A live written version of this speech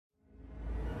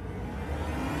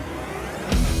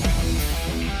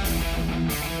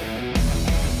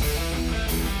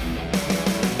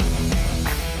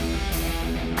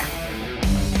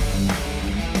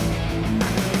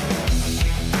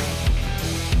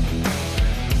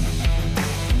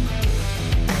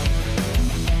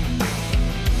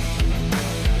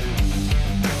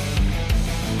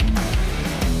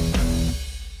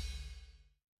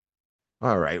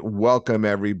All right, welcome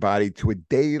everybody to a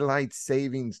daylight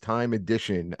savings time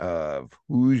edition of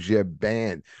Who's Your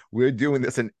Band. We're doing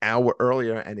this an hour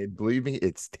earlier, and believe me,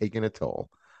 it's taking a toll.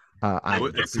 I'm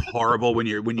It's horrible when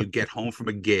you get home from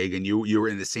a gig and you were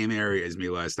in the same area as me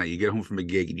last night. You get home from a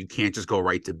gig and you can't just go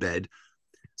right to bed.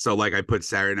 So like I put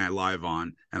Saturday Night Live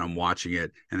on and I'm watching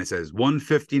it and it says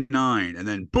 1:59 and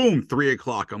then boom 3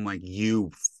 o'clock. I'm like, you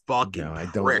no, fucking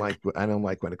prick. I don't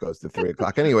like when it goes to 3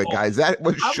 o'clock. Anyway, Oh, guys, that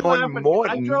was I'm Sean laughing. I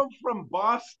Morton, drove from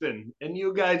Boston and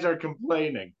you guys are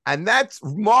complaining. and that's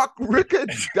Mark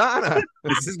Riccadonna.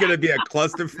 This is gonna be a This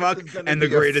clusterfuck is going to and the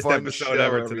be a greatest fun episode show,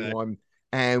 ever today. everyone.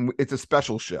 And it's a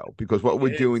special show because what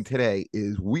we're It doing is. today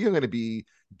is we are going to be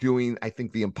doing, I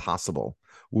think, the impossible.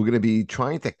 We're going to be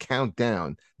trying to count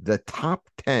down the top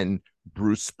 10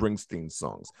 Bruce Springsteen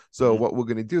songs. So, what we're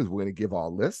going to do is we're going to give our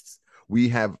lists. We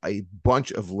have a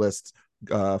bunch of lists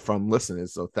from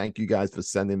listeners. So, thank you guys for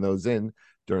sending those in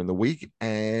during the week.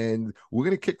 And we're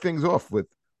going to kick things off with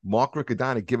Mark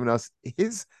Riccadonna giving us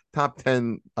his top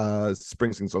 10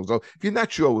 Springsteen songs. So if you're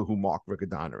not sure who Mark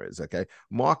Riccadonna is, okay,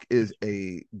 Mark is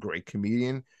a great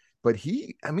comedian, but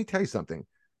let me tell you something.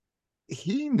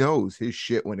 He knows his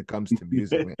shit when it comes to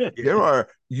music, man.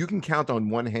 You can count on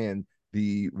one hand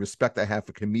the respect I have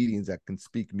for comedians that can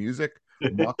speak music.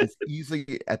 Mark is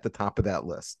easily at the top of that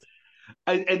list.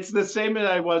 It's the same as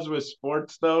I was with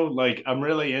sports, though. Like, I'm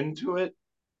really into it.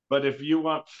 But if you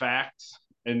want facts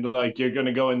and like you're going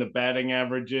to go into batting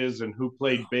averages and who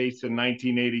played bass in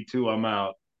 1982, I'm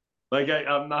out. Like,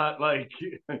 I'm not like,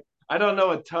 I don't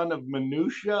know a ton of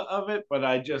minutia of it, but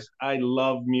I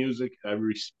love music. I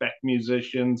respect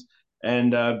musicians.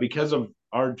 And because of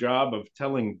our job of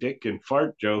telling dick and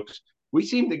fart jokes, we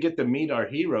seem to get to meet our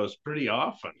heroes pretty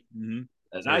often. Mm-hmm.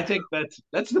 And I think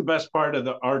that's the best part of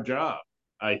our job.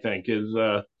 I think is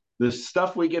the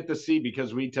stuff we get to see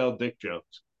because we tell dick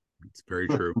jokes. It's very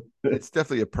true. It's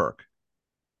definitely a perk.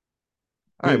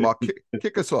 All right, Mark,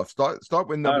 kick us off. Start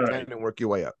with number All 10 right. and work your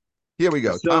way up. Here we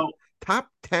go. So Top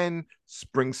 10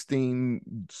 Springsteen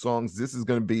songs. This is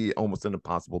going to be almost an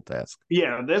impossible task.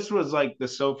 yeah, this was like the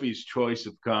Sophie's choice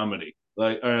of comedy,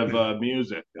 like of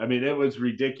music. I mean, it was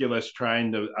ridiculous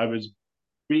trying to. I was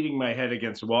beating my head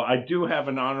against the wall. I do have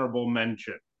an honorable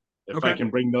mention if I Okay. can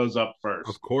bring those up Of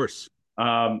first. course.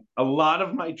 A lot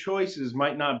of my choices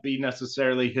might not be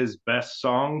necessarily his best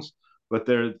songs, but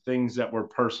they're things that were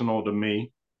personal to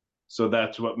me. So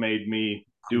that's what made me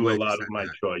I'm do a glad you lot of said my that.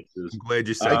 I'm choices. glad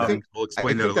you I said that. Um, think We'll I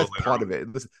explain that a think little that's later part on. of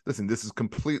it. Listen, this is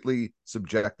completely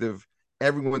subjective.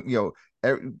 Everyone,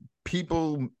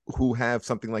 people who have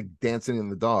something like Dancing in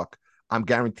the Dark, I'm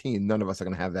guaranteeing none of us are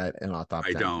going to have that in our top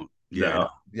I 10. don't. Yeah, I no, don't.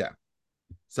 Yeah.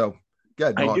 So,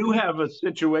 good, I Mark. do have a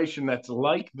situation that's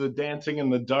like the Dancing in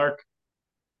the Dark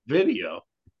video.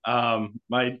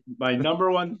 My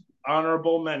number one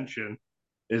honorable mention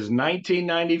is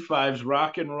 1995's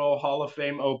Rock and Roll Hall of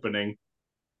Fame opening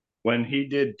when he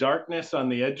did Darkness on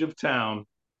the Edge of Town,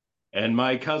 and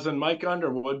my cousin Mike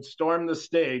Underwood stormed the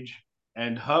stage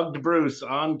and hugged Bruce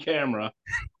on camera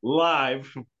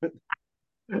live,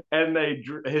 and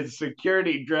his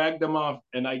security dragged him off.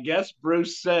 And I guess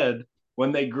Bruce said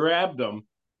when they grabbed him,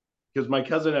 because my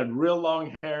cousin had real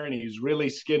long hair and he's really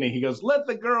skinny, he goes, "Let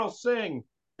the girl sing."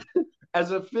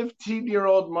 As a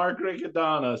 15-year-old Mark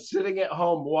Riccadonna sitting at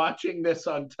home watching this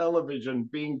on television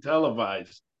being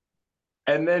televised,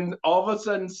 and then all of a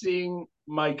sudden seeing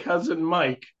my cousin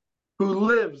Mike, who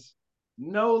lives,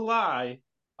 no lie,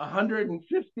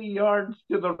 150 yards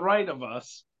to the right of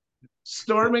us,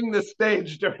 storming the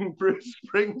stage during Bruce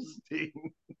Springsteen.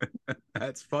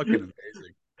 That's fucking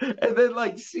amazing. And then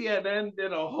like CNN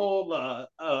did a whole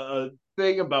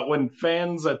thing about when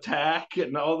fans attack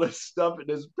and all this stuff, and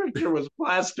his picture was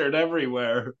plastered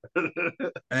everywhere. And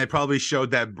they probably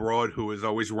showed that broad who was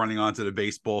always running onto the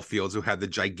baseball fields who had the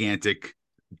gigantic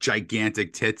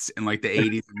tits in like the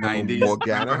 80s and 90s. Remember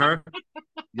Morgana. her?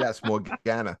 Yes,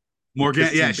 Morgana. The Morgan,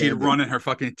 yeah, Kissing she'd Bandit. run and her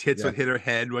fucking tits Yeah. would hit her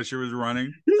head while she was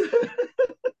running.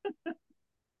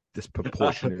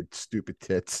 Disproportionate, stupid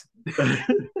tits.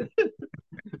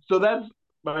 So that's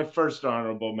my first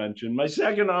honorable mention. My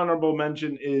second honorable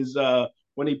mention is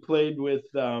when he played with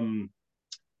the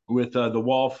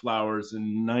Wallflowers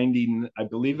in 90, I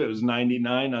believe it was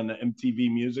 99 on the MTV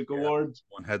Music Yeah. Awards.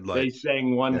 One They headlight.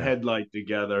 sang One Yeah. Headlight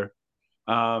together.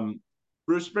 Um,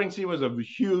 Bruce Springsteen was a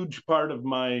huge part of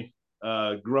my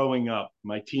growing up,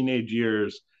 my teenage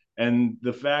years. And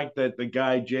the fact that the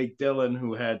guy, Jake Dillon,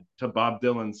 who had to Bob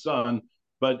Dylan's son,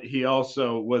 but he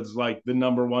also was like the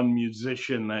number one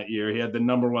musician that year. He had the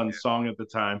number one song at the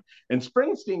time. And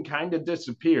Springsteen kind of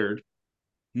disappeared.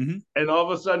 And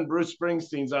all of a sudden, Bruce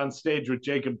Springsteen's on stage with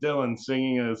Jacob Dylan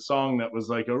singing a song that was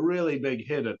like a really big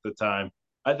hit at the time.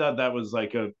 I thought that was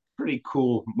like a pretty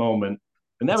cool moment.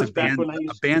 And that It's was back when I a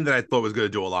used band that I thought was going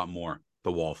to do a lot more.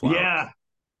 The Wallflowers. Yeah.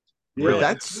 But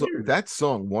Yeah. that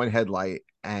song, One Headlight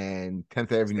and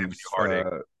 10th Avenue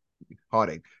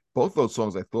Heartache, both those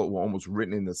songs I thought were almost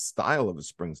written in the style of a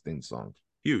Springsteen song.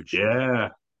 Huge. Yeah.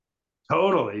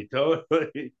 Totally.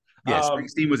 Yeah,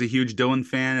 Springsteen was a huge Dylan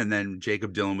fan, and then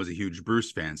Jacob Dylan was a huge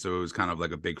Bruce fan. So it was kind of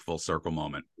like a big full circle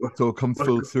moment. So it comes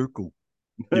full circle.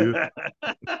 Yeah.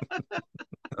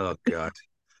 Oh, God.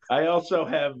 I also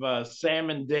have Sam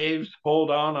and Dave's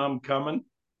Hold On, I'm Coming.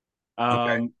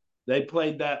 Okay. They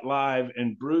played that live,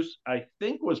 and Bruce, I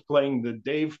think, was playing the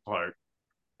Dave part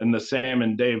and the Sam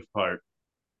and Dave part.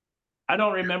 I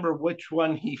don't remember which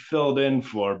one he filled in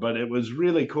for, but it was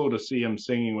really cool to see him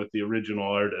singing with the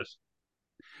original artist.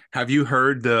 Have you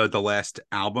heard the last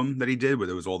album that he did where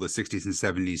there was all the 60s and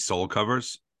 70s soul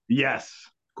covers? Yes.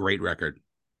 Great record.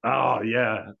 Oh,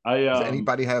 yeah. Does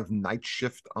anybody have Night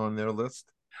Shift on their list?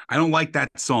 I don't like that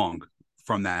song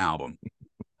from that album.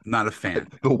 I'm not a fan.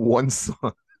 The one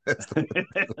song.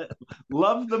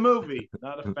 Love the movie.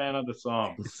 Not a fan of the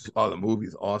song. Oh, the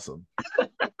movie's awesome.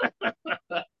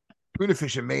 Tuna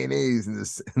fish and mayonnaise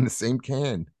in the same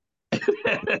can.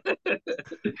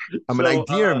 I'm an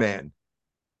idea man.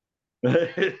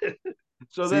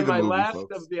 So then my last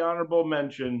folks. of the honorable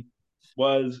mention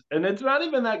was, and it's not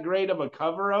even that great of a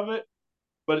cover of it,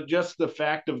 but just the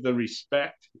fact of the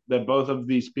respect that both of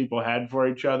these people had for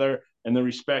each other and the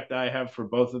respect I have for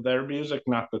both of their music,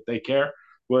 not that they care,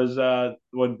 was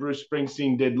when Bruce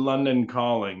Springsteen did London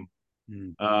Calling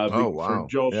for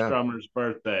Joel Strummer's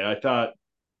birthday. I thought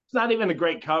it's not even a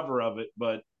great cover of it,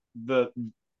 but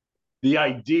the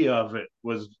idea of it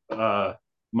was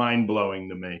mind-blowing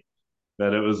to me.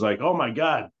 That it was like, oh my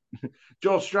God,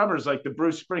 Joel Strummer's like the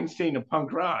Bruce Springsteen of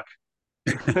punk rock.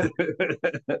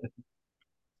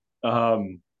 But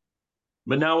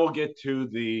now we'll get to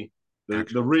the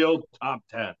real top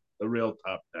 10. The real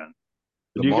top 10.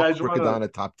 The Mark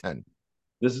Riccadonna top 10.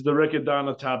 This is the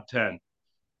Riccadonna top 10.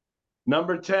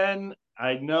 Number 10,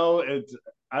 I know it's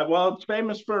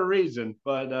famous for a reason,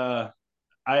 but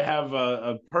I have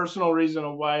a personal reason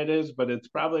of why it is, but it's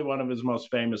probably one of his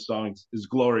most famous songs is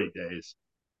Glory Days.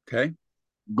 Okay.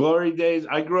 Glory Days.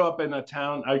 I grew up in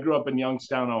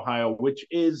Youngstown, Ohio, which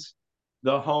is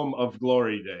the home of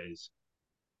Glory Days.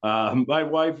 My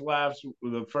wife laughs.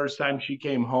 The first time she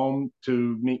came home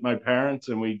to meet my parents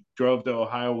and we drove to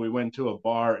Ohio, we went to a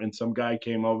bar and some guy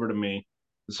came over to me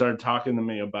and started talking to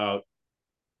me about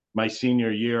my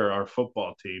senior year, our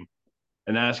football team,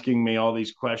 and asking me all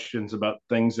these questions about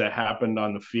things that happened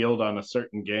on the field on a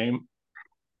certain game.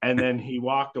 And then he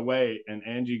walked away and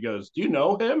Angie goes, "Do you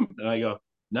know him?" And I go,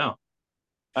 "No,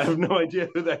 I have no idea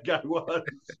who that guy was."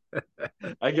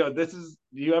 I go, do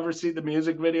you ever see the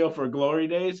music video for Glory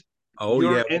Days? Oh,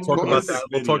 yeah. We'll talk about that.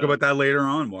 We'll talk about that later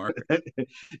on, Mark.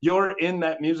 You're in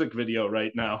that music video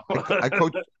right now.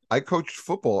 I coached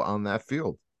football on that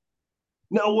field.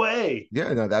 No way.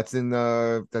 Yeah, no, that's in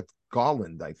that's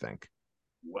Garland, I think.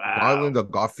 Wow. Garland or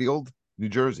Garfield, New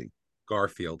Jersey.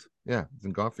 Garfield. Yeah, it's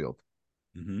in Garfield.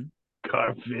 Mm-hmm.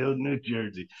 Garfield, New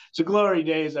Jersey. So Glory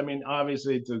Days, I mean,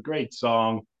 obviously it's a great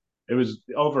song. It was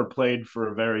overplayed for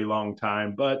a very long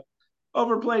time, but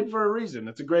overplayed for a reason.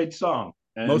 It's a great song.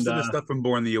 And most of the stuff from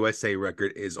Born in the USA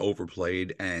record is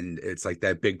overplayed, and it's like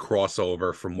that big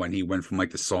crossover from when he went from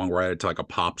like the songwriter to like a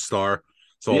pop star.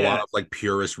 So a lot of like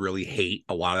purists really hate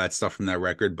a lot of that stuff from that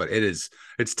record, but it's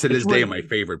to this day my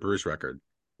favorite Bruce record.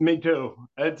 Me too.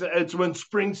 It's when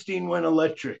Springsteen went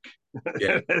electric.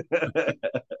 Yeah.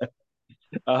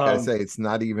 I say it's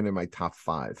not even in my top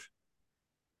 5.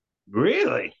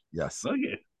 Really? Yes. Look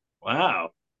at, wow.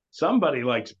 Somebody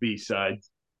likes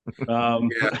B-sides. Yeah.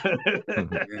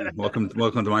 Welcome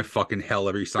to my fucking hell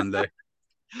every Sunday.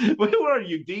 Who are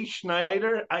you, D.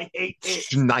 Schneider? I hate it.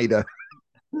 Schneider.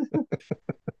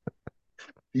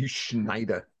 You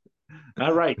Schneider.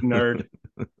 All right, nerd.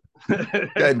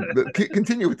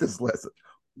 Continue with this list.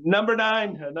 Number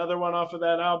 9, another one off of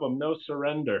that album, No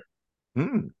Surrender.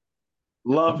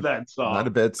 Love that song. Not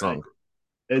a bad song.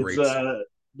 It's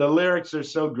the lyrics are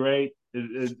so great.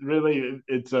 It really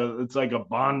it's like a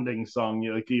bonding song.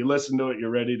 You listen to it, you're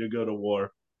ready to go to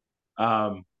war.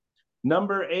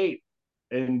 Number 8,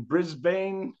 in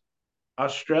Brisbane,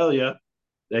 Australia,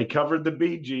 they covered the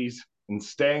Bee Gees and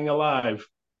Staying Alive.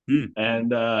 And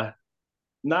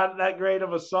not that great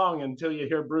of a song until you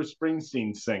hear Bruce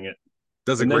Springsteen sing it.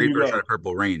 Does a great version of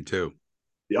Purple Rain too.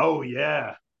 Oh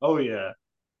yeah.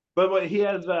 But he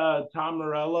has Tom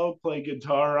Morello play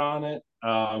guitar on it.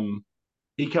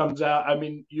 he comes out. I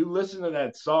mean, you listen to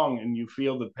that song and you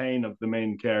feel the pain of the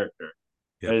main character.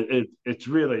 Yep. It's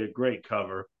really a great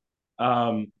cover.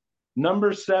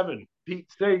 Number 7,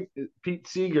 Pete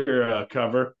Seeger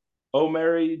cover. "Oh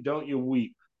Mary, Don't You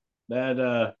Weep."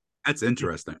 That's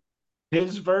interesting.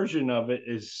 His version of it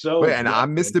is so. Wait, and I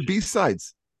missed the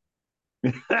B-sides.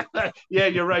 Yeah,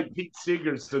 you're right. Pete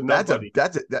Seeger's to That's nobody.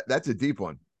 that's a deep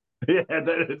one. Yeah,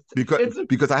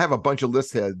 because I have a bunch of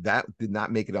lists here that did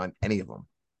not make it on any of them.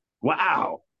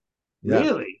 Wow, Yeah.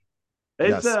 really?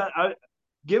 It's Yes.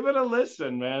 Give it a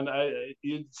listen, man.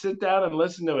 You sit down and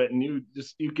listen to it, and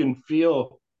you can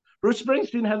feel. Bruce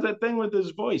Springsteen has that thing with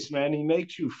his voice, man. He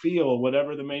makes you feel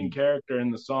whatever the main character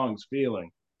in the song's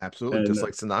feeling. Absolutely, And, just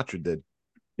like Sinatra did.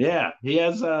 Yeah, he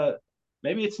has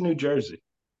maybe it's New Jersey.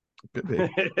 Could be.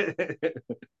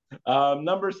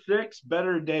 Number 6,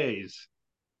 "Better Days."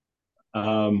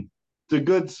 It's a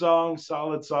good song,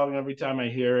 solid song. Every time I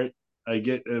hear it, I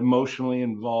get emotionally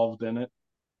involved in it.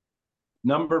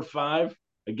 Number 5,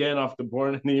 again off the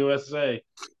Born in the USA,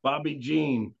 "Bobby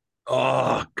Jean."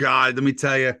 Oh God, let me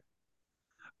tell you,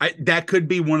 that could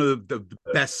be one of the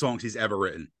best songs he's ever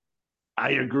written.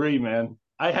 I agree, man.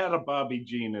 I had a Bobby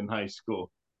Jean in high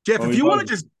school. Jeff, if you want to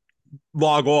just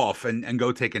log off and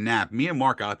go take a nap, me and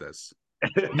Mark got this.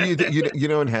 You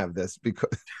don't have this because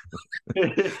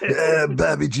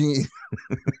Bobby Jean.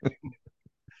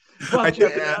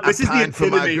 This is the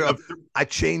epitome of. I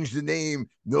changed the name.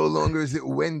 No longer is it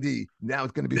Wendy. Now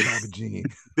it's going to be Bobby Jean.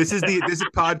 This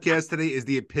podcast today is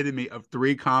the epitome of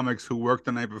 3 comics who worked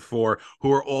the night before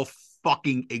who are all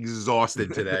fucking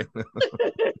exhausted today.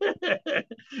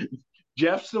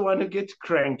 Jeff's the one who gets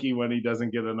cranky when he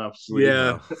doesn't get enough sleep.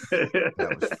 Yeah.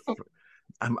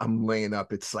 I'm laying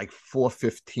up. It's like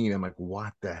 4:15. I'm like,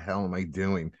 what the hell am I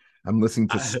doing? I'm listening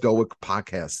to Stoic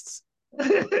podcasts.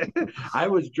 I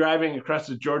was driving across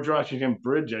the George Washington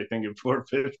Bridge, I think, at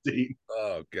 4:15.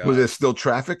 Oh God! Was there still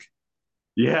traffic?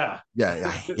 Yeah. I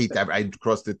hate that. I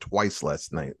crossed it twice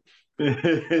last night.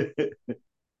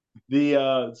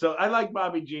 So I like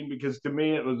Bobby Jean because to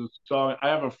me it was a song. I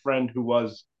have a friend who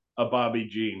was a Bobby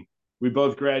Jean. We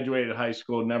both graduated high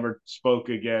school, never spoke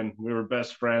again. We were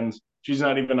best friends. She's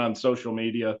not even on social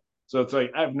media, so it's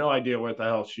like I have no idea what the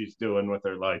hell she's doing with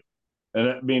her life.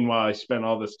 And meanwhile, I spent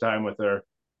all this time with her,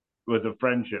 with a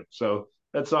friendship. So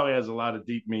that song has a lot of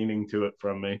deep meaning to it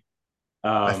from me.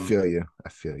 I feel you.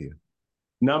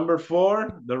 Number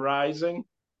 4, "The Rising."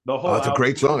 The whole. It's a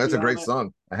great song. That's a great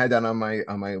song. I had that on my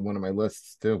one of my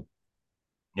lists too.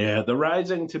 Yeah, "The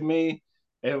Rising" to me,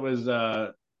 it was.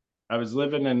 I was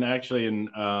living in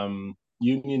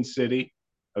Union City.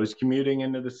 I was commuting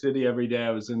into the city every day.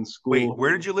 I was in school. Wait,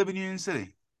 where did you live in Union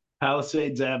City?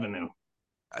 Palisades Avenue.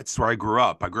 That's where I grew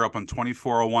up. I grew up on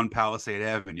 2401 Palisade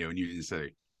Avenue in Union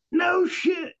City. No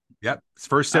shit. Yep. It's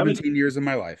first 17 years of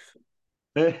my life.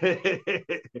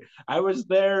 I was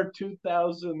there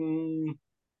 2000,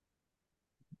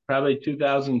 probably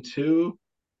 2002.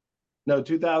 No,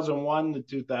 2001 to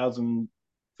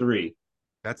 2003.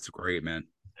 That's great, man.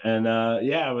 And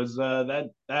it was that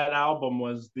album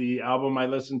was the album I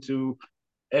listened to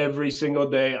every single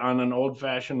day on an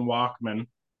old-fashioned Walkman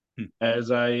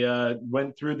as I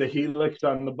went through the Helix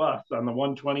on the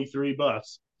 123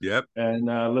 bus. Yep. And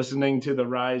listening to The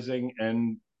Rising,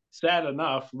 and sad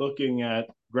enough, looking at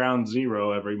Ground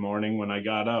Zero every morning when I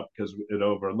got up because it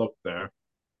overlooked there.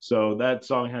 So that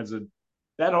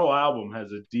whole album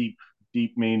has a deep,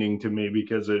 deep meaning to me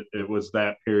because it was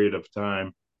that period of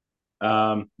time.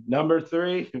 Number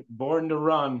 3, "Born to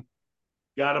Run."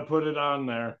 Gotta put it on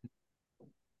there.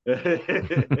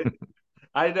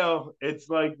 I know it's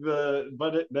like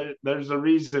there's a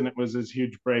reason it was this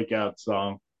huge breakout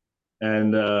song,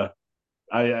 and I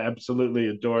absolutely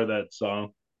adore that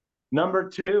song. Number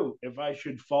 2, "If I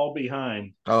Should Fall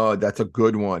Behind." Oh, that's a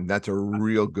good one. That's a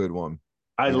real good one.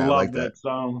 I love like that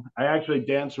song. I actually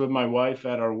danced with my wife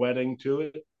at our wedding to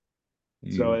it.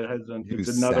 So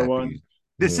it's another one.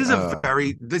 This is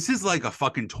this is like a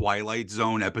fucking Twilight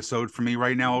Zone episode for me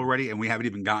right now already, and we haven't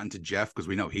even gotten to Jeff because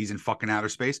we know he's in fucking outer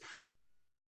space.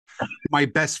 My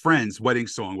best friend's wedding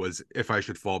song was "If I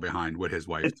Should Fall Behind" with his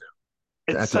wife too.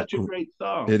 It's such a great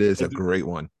song. It is a great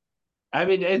one. I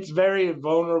mean, it's very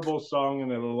vulnerable song,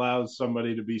 and it allows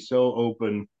somebody to be so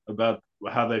open about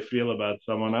how they feel about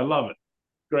someone. I love it.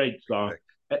 Great song.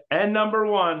 And number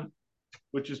 1,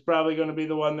 which is probably going to be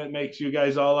the one that makes you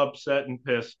guys all upset and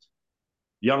pissed,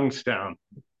 "Youngstown."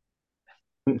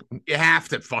 You have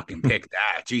to fucking pick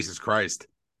that. Jesus Christ.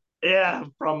 Yeah,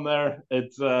 from there,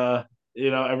 it's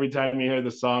every time you hear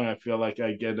the song, I feel like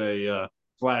I get a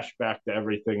flashback to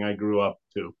everything I grew up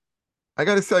to. I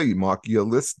got to tell you, Mark, your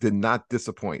list did not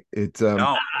disappoint.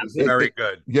 No, it's it, very it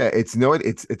good. yeah, it's no,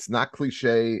 it's not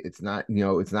cliche. It's not,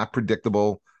 it's not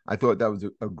predictable. I thought that was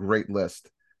a great list.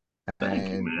 Thank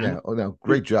you, And yeah, man. oh no,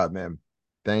 great job, man.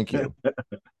 Thank you.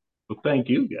 Well, thank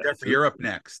you, guys. Jeffrey, you're up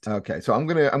next. Okay, so I'm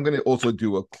gonna also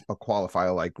do a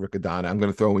qualifier like Riccadonna. I'm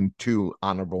gonna throw in two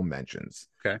honorable mentions.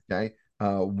 Okay. Okay.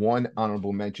 One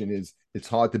honorable mention is "It's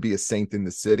Hard to Be a Saint in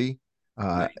the City."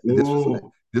 Nice.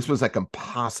 Ooh, This was like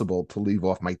impossible to leave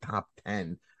off my top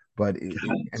 10, but I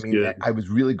that's mean, good. I was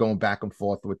really going back and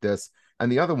forth with this.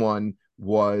 And the other one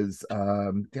was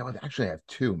actually I have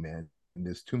two, man. And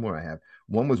there's two more I have.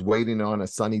 One was "Waiting on a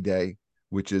Sunny Day,"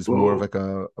 which is more of Whoa. like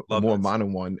a Love more that song.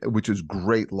 modern one, which is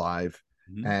great live.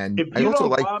 Mhm. And If I you also don't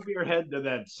like bob your head to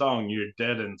that song, you're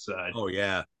dead inside. Oh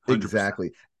yeah, 100%.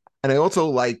 exactly, and I also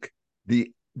like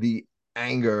the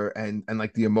anger and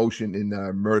like the emotion in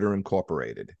Murder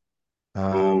Incorporated.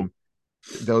 Oh, Um,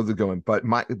 those are going, but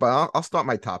I'll start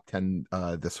my top 10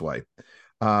 this way.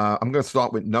 I'm going to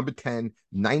start with number 10,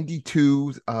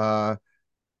 92.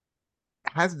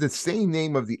 Has the same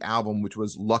name of the album, which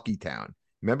was Lucky Town.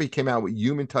 Remember, he came out with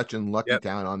Human Touch and Lucky Yep.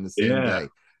 Town on the same yeah. day.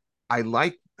 I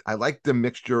like I like the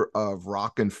mixture of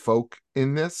rock and folk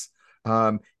in this.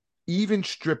 Um, Even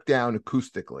stripped down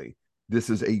acoustically, this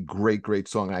is a great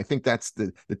song. I think that's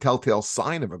the telltale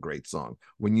sign of a great song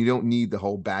when you don't need the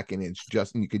whole back end. It's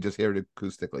just you can just hear it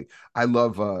acoustically. I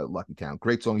love Lucky Town.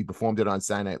 Great song. He performed it on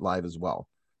Saturday Night Live as well.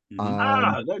 Mhm.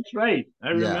 Ah, that's right. I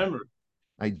Yeah, remember.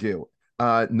 I do.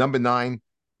 Number nine.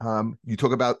 You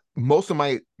talk about most of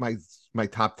my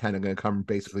top 10 are going to come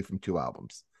basically from two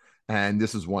albums, and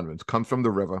this is one of them. It comes from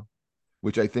the River,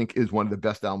 which I think is one of the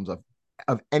best albums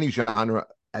of any genre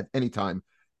at any time.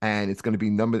 And it's going to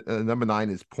be number nine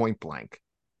is Point Blank.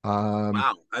 Um,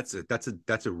 Wow, that's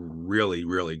a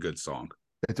really good song.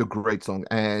 it's a great song,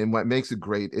 and what makes it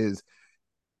great is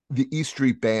the E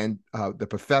Street Band, the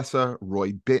Professor,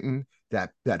 Roy Bittan,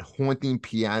 that haunting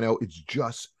piano. It's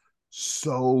just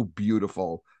so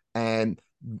beautiful. And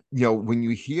when you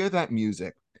hear that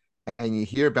music and you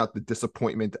hear about the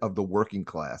disappointment of the working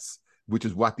class, which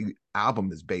is what the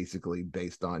album is basically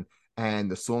based on,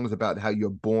 and the songs about how you're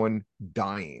born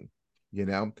dying, you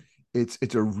know, it's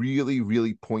a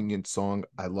really poignant song.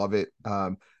 I love it.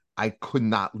 I could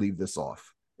not leave this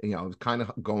off. I was kind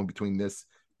of going between this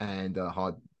and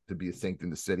Hard to Be a Saint in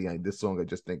the City. And this song,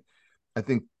 I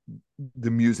think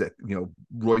the music,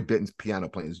 Roy Bittan's piano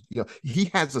playing, he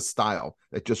has a style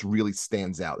that just really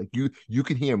stands out. Like you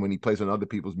can hear him when he plays on other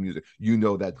people's music.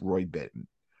 That's Roy Bittan.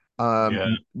 Yeah.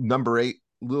 Number eight,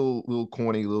 little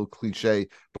corny, little cliche,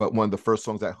 but one of the first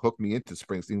songs that hooked me into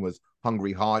Springsteen was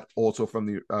 "Hungry Heart," also It's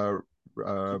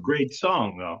a great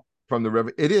song, though. from the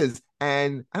River. It is,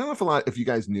 and I don't know if you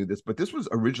guys knew this, but this was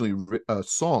originally a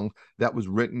song that was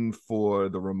written for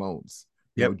the Ramones.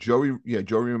 Yep. Joey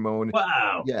Ramone,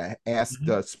 Wow. asked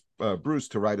Bruce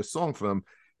to write a song for him,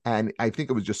 and I think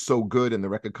it was just so good, and the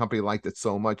record company liked it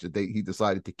so much that he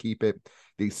decided to keep it.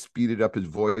 They speeded up his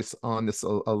voice on this a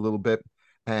little bit,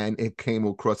 and it came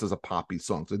across as a poppy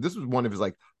song. So this was one of his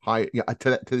like high,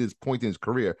 to this point in his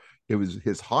career, it was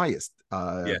his highest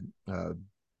Yeah.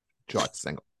 chart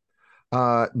single.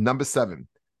 Number seven,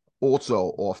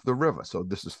 also Off the River. So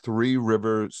this is three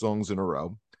River songs in a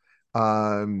row.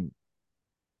 Um,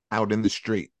 Out in the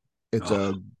Street. It's Oh,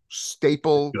 a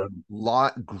staple, Good.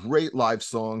 great live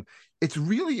song. It's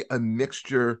really a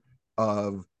mixture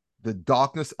of the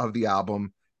darkness of the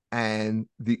album and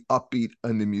the upbeat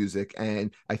in the music.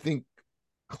 And I think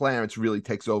Clarence really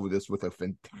takes over this with a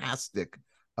fantastic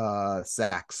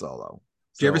sax solo.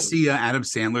 did you ever So see Adam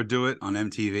Sandler do it on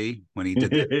MTV when he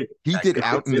did he that? did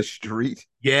Out in the Street.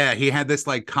 Yeah, he had this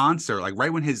like concert, like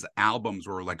right when his albums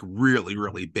were like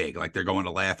really big, like They're Going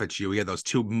to Laugh at You. He had those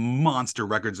two monster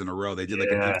records in a row. They did like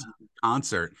an Yeah. 18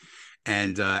 concert,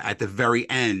 and at the very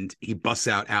end, he busts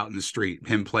out in the street,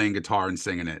 him playing guitar and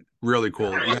singing it. Really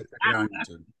cool. You gotta check it out on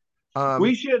YouTube. We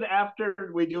Um, should,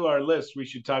 after we do our list, we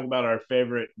should talk about our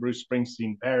favorite Bruce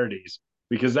Springsteen parodies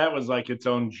because that was like its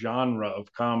own genre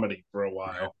of comedy for a Yeah.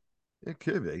 while. it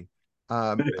could be.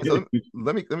 So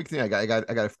let me think. I got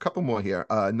a couple more here.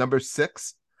 Number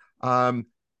six. Um,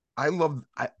 I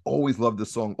always loved the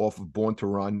song off of Born to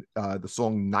Run, the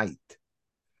song Night.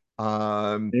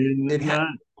 In the It had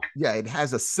night, it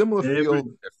has a similar every feel. Yeah,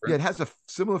 Different. it has a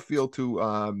similar feel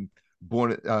to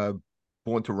Born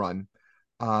to Run.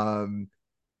 Um,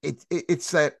 it's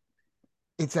that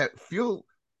feel.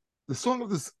 The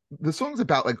song's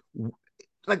about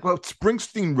like what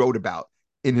Springsteen wrote about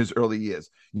in his early years.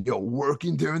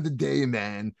 Working during the day,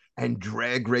 man, and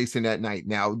drag racing at night.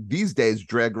 Now, these days,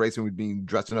 drag racing would mean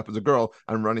dressing up as a girl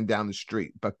and running down the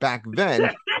street. But back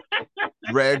then,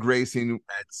 drag racing,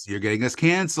 You're getting us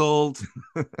canceled.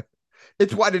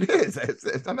 it's what it is.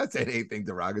 I'm not saying anything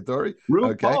derogatory.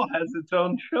 Okay. RuPaul has its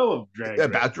own show of drag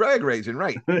about drag racing,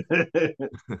 right?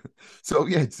 So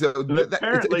yeah, so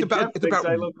apparently it's Jeff thinks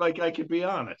I look like I could be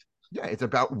on it. Yeah, it's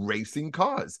about racing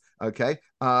cars. Okay.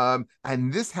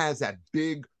 And this has that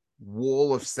big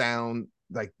wall of sound,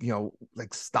 like,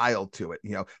 like style to it,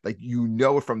 like,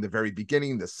 it from the very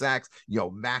beginning, the sax,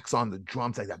 Max on the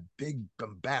drums, like that big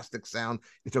bombastic sound.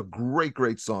 It's a great,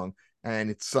 great song.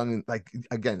 And it's sung like,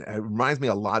 again, it reminds me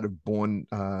a lot of Born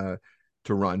to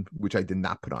Run, which I did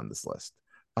not put on this list.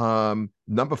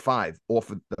 Number 5,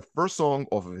 off of the first song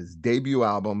off of his debut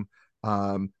album,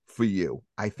 For You.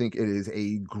 I think it is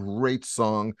a great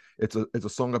song. It's a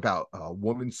song about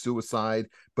woman suicide,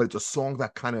 but it's a song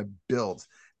that kind of builds.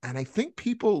 And I think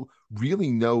people really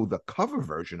know the cover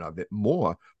version of it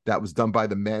more that was done by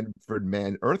the Manfred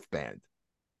Mann Earth Band.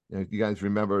 If you guys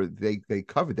remember, they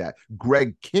covered that.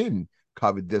 Greg Kihn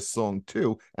covered this song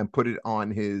too and put it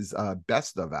on his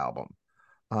Best Of album.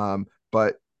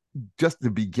 But just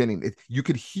the beginning, you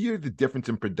could hear the difference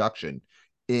in production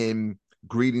in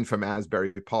Greetings from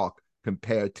Asbury Park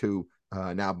compared to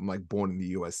an album like Born in the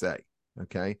USA.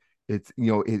 Okay, it's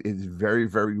it is very,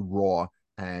 very raw,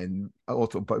 and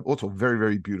also very,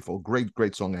 very beautiful.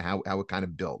 Great song, and how it kind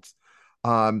of builds.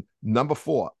 Number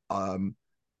 4,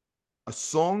 a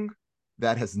song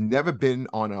that has never been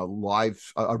on a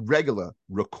regular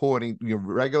recording,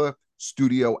 regular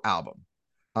studio album,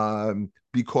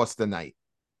 Because the Night.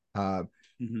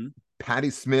 Patti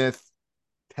Smith,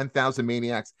 10,000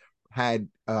 Maniacs had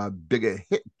bigger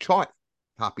chart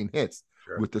topping hits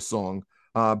with the song.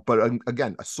 But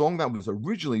again, a song that was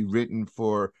originally written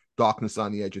for Darkness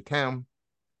on the Edge of Town,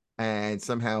 and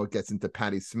somehow it gets into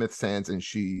Patti Smith's hands, and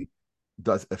she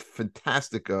does a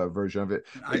fantastic version of it.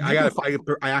 I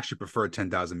actually prefer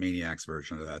 10,000 Maniacs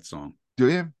version of that song. Do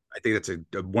you? I think that's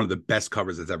one of the best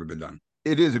covers that's ever been done.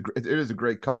 It is a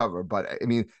great cover, but I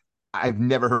mean, I've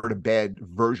never heard a bad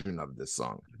version of this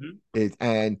song.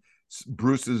 And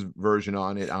Bruce's version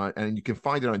on it, and you can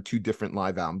find it on 2 different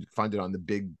live albums. You can find it on the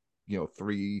big,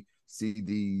 3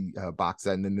 CD box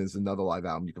set, and then there's another live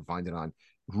album you can find it on.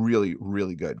 Really,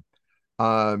 really good.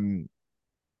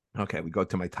 Okay, we go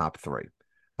to my top 3.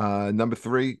 Number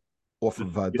 3, off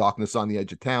of Darkness on the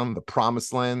Edge of Town, The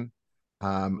Promised Land.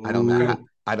 I don't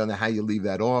know how you leave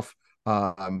that off.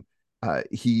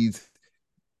 He's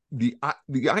the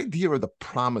idea of the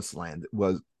Promised Land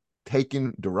was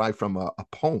derived from a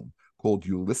poem called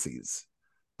Ulysses.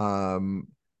 I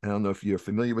don't know if you're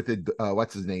familiar with it.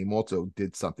 What's his name also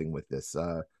did something with this,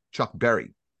 Chuck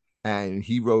Berry, and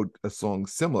he wrote a song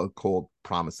similar called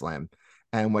Promised Land.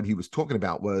 And what he was talking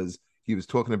about was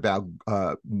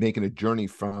making a journey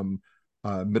from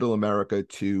Middle America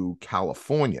to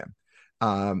California.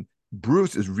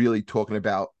 Bruce is really talking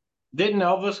about. Didn't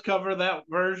Elvis cover that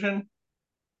version?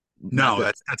 No,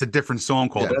 that's a different song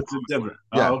called. Yeah, that's a different.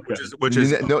 Yeah, okay. Which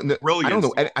is no, brilliant. I don't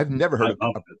know. I've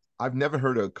never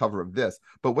heard a cover of this.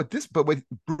 But what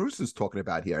Bruce is talking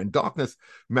about here, and Darkness,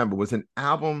 remember, was an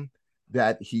album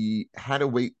that he had to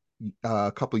wait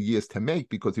a couple of years to make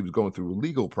because he was going through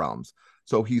legal problems.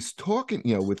 So he's talking,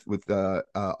 with a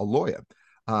lawyer.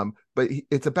 But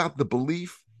it's about the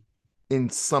belief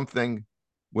in something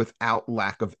without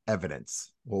lack of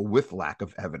evidence, or with lack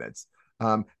of evidence.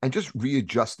 And just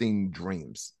readjusting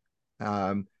dreams.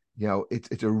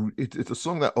 It's a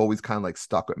song that always kind of like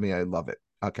stuck with me. I love it.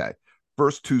 Okay,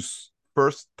 first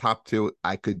top 2,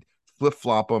 I could flip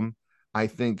flop them. I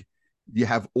think you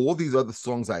have all these other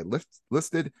songs I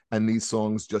listed, and these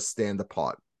songs just stand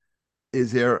apart.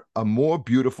 Is there a more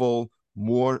beautiful,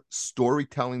 more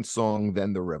storytelling song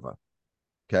than The River?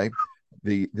 Okay,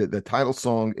 the title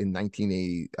song in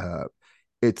 1980.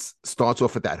 It starts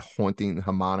off with that haunting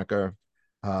harmonica.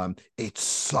 It's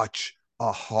such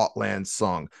a heartland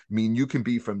song. I mean, you can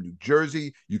be from New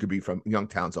Jersey, you could be from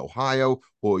Youngtowns, Ohio,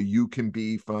 or you can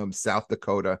be from South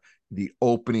Dakota. The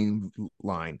opening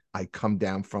line, I come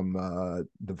down from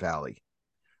the valley.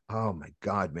 Oh my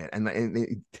God, man. And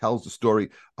it tells the story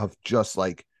of just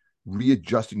like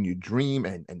readjusting your dream,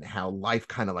 and how life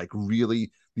kind of like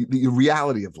really, the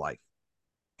reality of life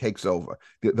takes over.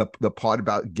 The part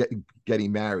about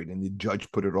getting married, and the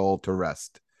judge put it all to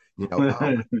rest.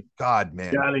 Oh God,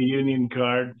 man. Got a union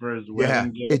card for his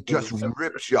wedding. Yeah, it just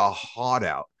rips your heart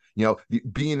out.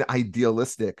 Being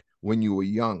idealistic when you were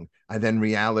young, and then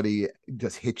reality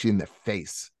just hits you in the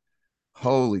face.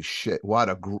 Holy shit.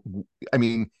 I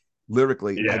mean,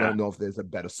 lyrically, I Yeah. don't know if there's a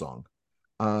better song.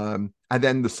 And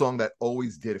then the song that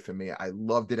always did it for me, I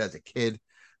loved it as a kid.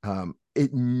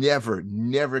 It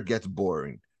never gets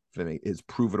boring for me, is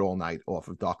Prove It All Night off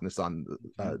of Darkness on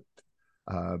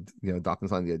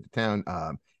Darkness on the Edge of Town.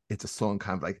 It's a song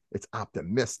kind of like, it's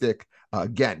optimistic.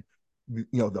 Again,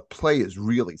 the players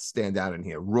really stand out in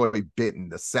here. Roy Bittan,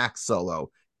 the sax solo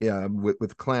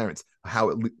with Clarence, how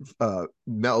it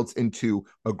melds into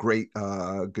a great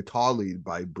guitar lead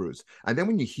by Bruce. And then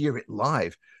when you hear it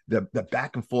live, the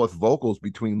back and forth vocals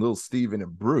between Little Steven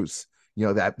and Bruce,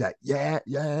 that yeah,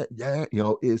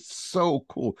 is so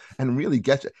cool and really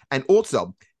gets you. And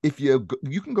also, if you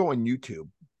can go on YouTube,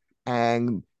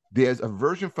 and there's a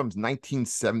version from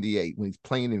 1978 when he's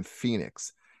playing in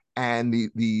Phoenix, and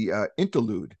the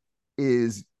interlude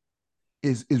is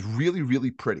really,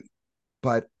 really pretty.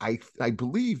 But I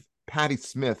believe Patti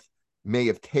Smith may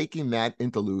have taken that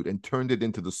interlude and turned it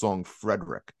into the song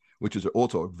Frederick, which is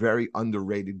also a very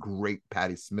underrated, great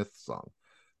Patti Smith song.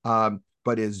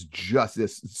 But there's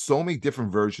so many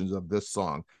different versions of this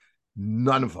song.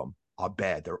 None of them are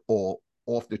bad. They're all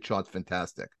off the charts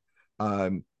fantastic.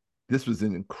 This was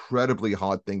an incredibly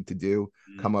hard thing to do.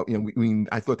 Come up,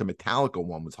 I thought the Metallica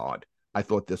one was hard. I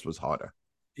thought this was harder.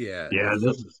 Yeah.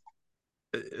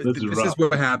 This is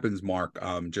what happens, Mark.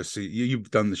 Just so you've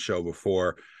done the show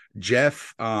before.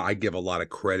 Jeff, I give a lot of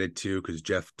credit to, because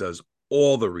Jeff does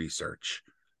all the research.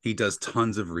 He does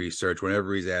tons of research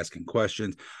whenever he's asking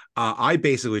questions. I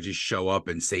basically just show up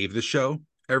and save the show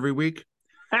every week.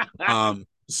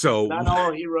 So not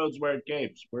all heroes wear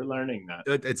capes. We're learning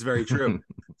that. It's very true.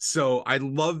 So I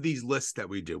love these lists that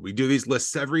we do. We do these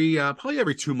lists probably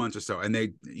every 2 months or so. And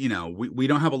they, we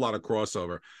don't have a lot of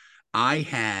crossover. I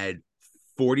had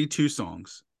 42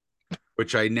 songs,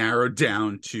 which I narrowed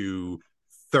down to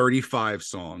 35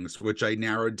 songs, which I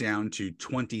narrowed down to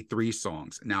 23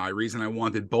 songs. Now, the reason I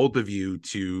wanted both of you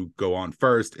to go on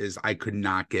first is I could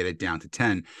not get it down to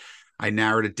 10. I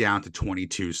narrowed it down to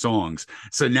 22 songs.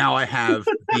 So now I have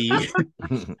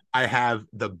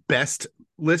the best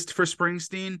list for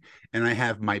Springsteen, and I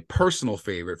have my personal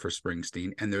favorite for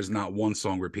Springsteen, and there's not one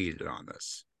song repeated on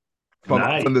this.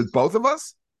 From the both of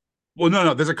us? Well,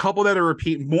 no. There's a couple that are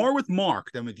repeat more with Mark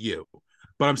than with you.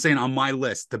 But I'm saying on my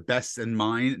list, the best in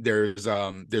mine, there's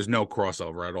no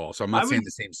crossover at all. So I'm not saying the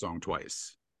same song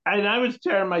twice. And I was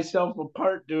tearing myself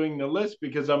apart doing the list,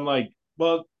 because I'm like,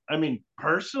 well, I mean,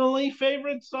 personally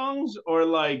favorite songs, or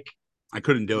like I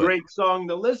couldn't do great song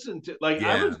to listen to. Like,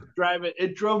 yeah. I was driving,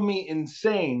 it drove me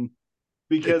insane,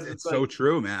 because it's so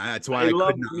true, man. That's why I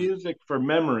love music for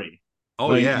memory. Oh,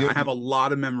 like, yeah, I have a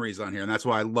lot of memories on here, and that's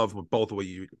why I love what both of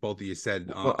you said.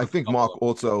 Well, I think Mark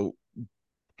also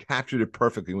captured it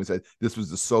perfectly when he said this was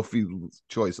the Sophie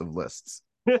choice of lists.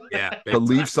 Yeah, to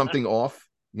leave something off,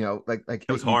 like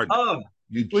it was hard. Oh,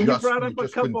 when you brought up a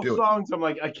couple songs, I'm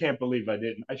like, I can't believe I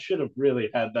didn't. I should have really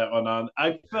had that one on.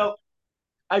 I felt,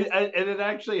 and it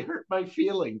actually hurt my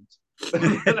feelings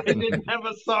that I didn't have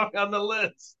a song on the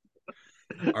list.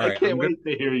 All right, I can't wait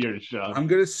to hear your show. I'm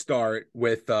going to start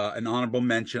with an honorable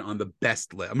mention on the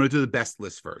best list. I'm going to do the best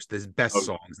list first. There's best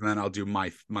songs, and then I'll do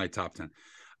my top 10.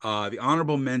 The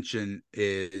honorable mention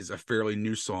is a fairly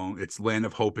new song. It's Land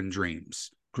of Hope and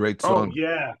Dreams. Great song. Oh,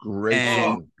 yeah. Great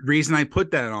song. Reason I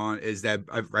put that on is that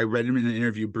I read him in an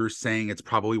interview, Bruce saying it's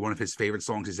probably one of his favorite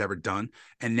songs he's ever done.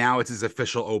 And now it's his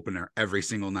official opener every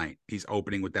single night. He's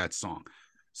opening with that song.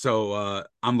 So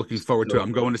I'm looking forward to it.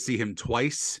 I'm going to see him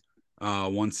twice.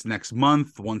 Once next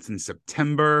month, once in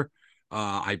September.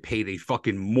 I paid a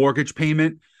fucking mortgage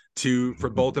payment for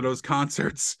both of those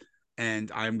concerts, and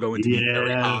I'm going to be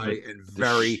very high and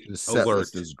very alert.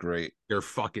 List is great. They're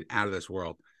fucking out of this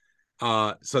world.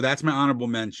 So that's my honorable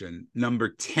mention. Number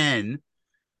 10.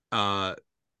 I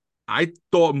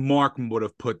thought Mark would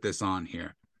have put this on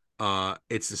here.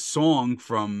 It's a song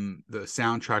from the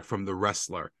soundtrack from The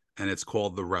Wrestler, and it's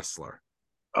called The Wrestler.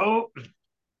 Oh,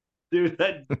 dude,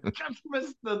 that just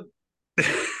missed the.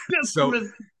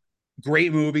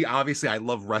 Great movie. Obviously, I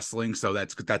love wrestling, so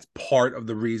that's part of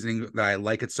the reasoning that I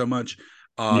like it so much.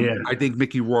 I think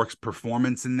Mickey Rourke's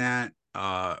performance in that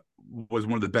was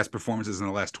one of the best performances in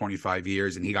the last 25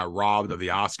 years, and he got robbed of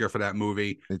the Oscar for that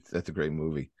movie. That's a great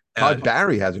movie. Todd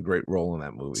Barry has a great role in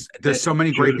that movie. There's so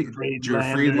many great people.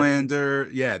 Judah Friedlander.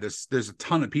 Yeah, there's a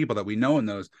ton of people that we know in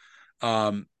those.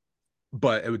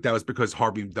 But that was because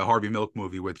the Harvey Milk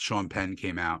movie with Sean Penn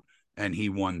came out, and he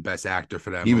won Best Actor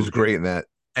for that movie. He was great in that.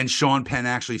 And Sean Penn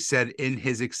actually said in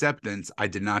his acceptance, I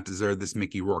did not deserve this.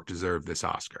 Mickey Rourke deserved this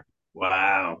Oscar.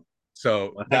 Wow.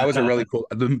 So that was a really cool.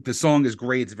 The song is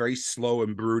great. It's very slow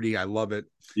and broody. I love it.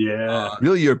 Yeah.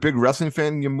 Really, you're a big wrestling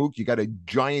fan, you Mook. You got a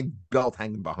giant belt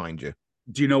hanging behind you.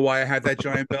 Do you know why I had that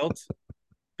giant belt?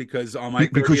 Because on my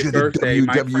Because 30th you're the birthday,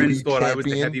 my friends WWE thought I was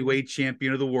the champion. heavyweight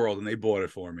champion of the world, and they bought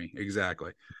it for me.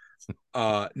 Exactly.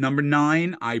 Number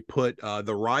 9, I put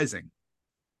The Rising.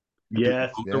 Yes. The Yeah,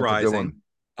 that's a good Rising.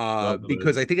 one.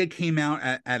 Because I think it came out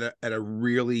at a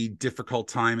really difficult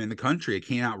time in the country. It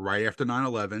came out right after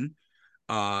 9/11.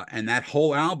 And that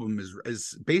whole album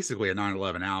is basically a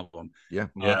 9/11 album. Yeah.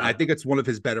 I think it's one of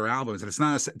his better albums, and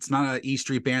it's not an E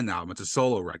Street Band album. It's a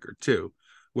solo record too,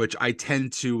 which I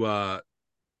tend to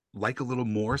like a little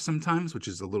more sometimes, which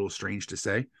is a little strange to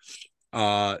say.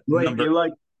 Wait, you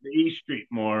like the E Street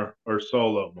more or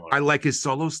solo more? I like his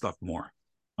solo stuff more.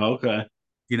 Okay.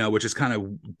 Which is kind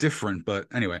of different, but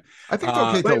anyway. I think it's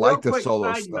okay to like the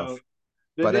solo stuff.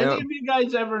 Note. Did any of you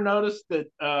guys ever notice that?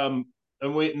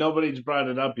 And nobody's brought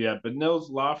it up yet, but Nils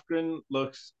Lofgren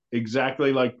looks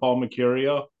exactly like Paul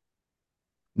Mercurio.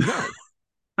 No.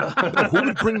 Who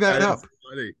would bring that up?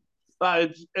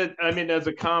 I mean, as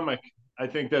a comic, I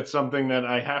think that's something that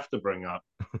I have to bring up.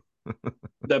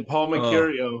 That Paul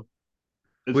Mercurio.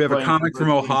 We have a comic from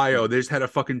Ohio. They just had a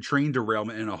fucking train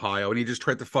derailment in Ohio, and he just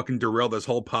tried to fucking derail this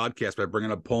whole podcast by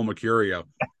bringing up Paul Mercurio.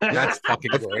 That's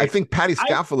fucking great. I think Patty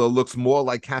Scaffalo looks more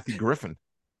like Kathy Griffin.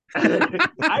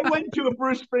 I went to a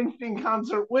Bruce Springsteen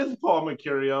concert with Paul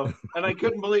Mercurio, and I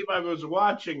couldn't believe I was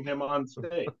watching him on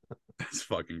stage. That's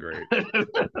fucking great.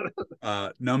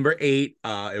 Number 8,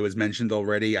 it was mentioned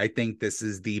already. I think this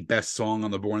is the best song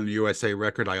on the Born in the USA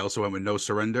record. I also went with No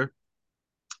Surrender.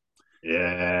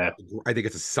 Yeah, I think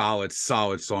it's a solid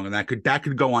song, and that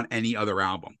could go on any other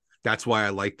album. That's why I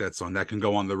like that song. That can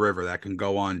go on The River. That can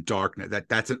go on Darkness.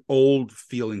 That's an old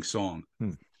feeling song.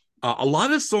 A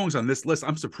lot of songs on this list,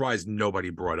 I'm surprised nobody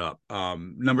brought up.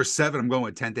 Number 7, I'm going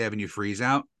with 10th Avenue Freeze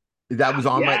Out. That was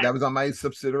on my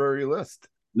subsidiary list.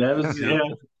 That was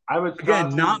I was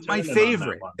again not my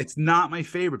favorite. It's not my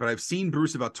favorite, but I've seen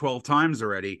Bruce about 12 times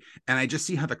already, and I just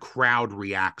see how the crowd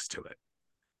reacts to it.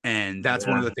 And that's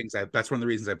one of the things that's one of the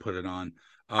reasons I put it on.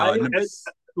 I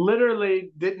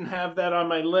literally didn't have that on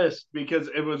my list because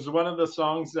it was one of the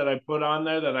songs that I put on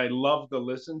there that I love to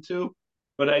listen to,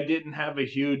 but I didn't have a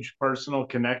huge personal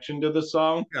connection to the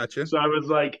song. Gotcha. So I was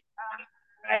like,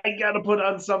 I got to put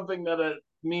on something that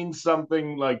means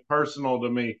something like personal to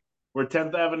me. Where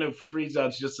 10th Avenue Freeze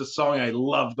Out's just a song I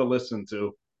love to listen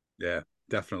to. Yeah,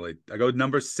 definitely. I go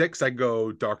number 6. I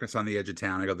go Darkness on the Edge of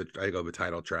Town. I go the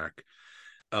title track.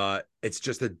 It's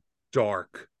just a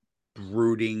dark,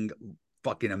 brooding,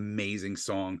 fucking amazing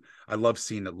song. I love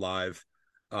seeing it live.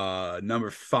 Number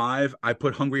 5, I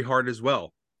put Hungry Heart as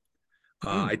well.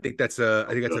 I think that's a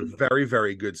very,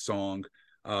 very good song.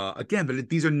 Again, but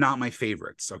these are not my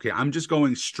favorites. Okay, I'm just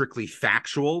going strictly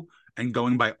factual and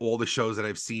going by all the shows that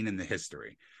I've seen in the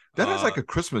history. That has like a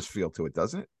Christmas feel to it,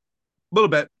 doesn't it? A little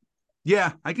bit.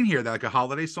 Yeah, I can hear that, like a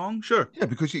holiday song. Sure. Yeah,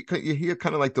 because you hear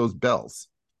kind of like those bells.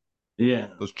 Yeah,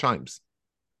 those chimes.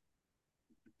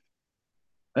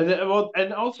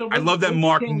 And also, I love that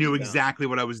Mark knew exactly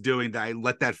what I was doing. That I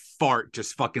let that fart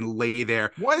just fucking lay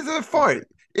there. Why is it a fart?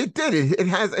 It did. It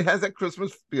has that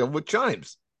Christmas feel with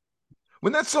chimes.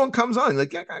 When that song comes on,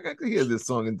 like I can hear this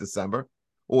song in December,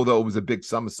 although it was a big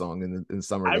summer song in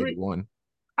summer of '81.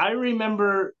 I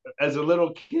remember as a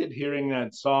little kid hearing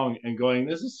that song and going,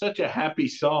 "This is such a happy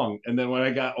song." And then when I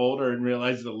got older and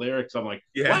realized the lyrics, I'm like,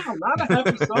 "Wow, not a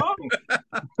happy song."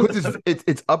 Because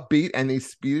it's upbeat and they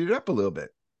speed it up a little bit.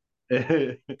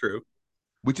 True.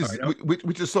 Which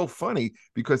is so funny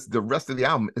because the rest of the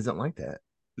album isn't like that.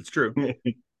 It's true.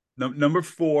 Number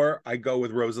 4, I go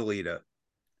with Rosalita.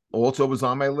 Also was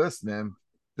on my list, man.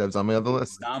 That was on my other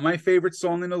list. Not my favorite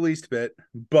song in the least bit,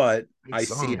 but I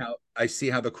see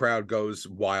how the crowd goes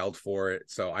wild for it,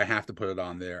 so I have to put it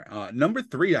on there. Number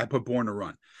 3, I put Born to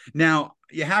Run. Now,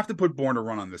 you have to put Born to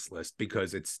Run on this list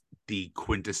because it's the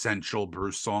quintessential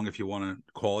Bruce song, if you want to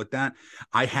call it that.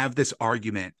 I have this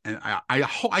argument, and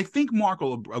I think Mark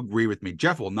will agree with me.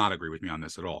 Jeff will not agree with me on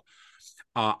this at all.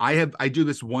 I do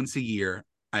this once a year.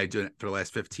 I do it for the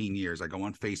last 15 years. I go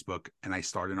on Facebook and I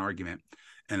start an argument,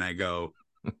 and I go,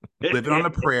 "Living on a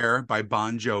Prayer" by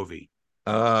Bon Jovi.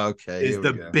 Okay. Is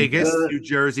the biggest New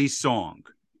Jersey song.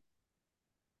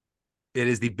 It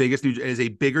is the biggest it is a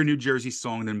bigger New Jersey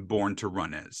song than Born to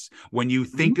Run is. When you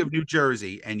think of New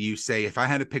Jersey and you say, if I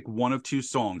had to pick one of two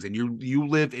songs, and you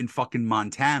live in fucking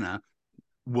Montana,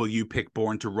 will you pick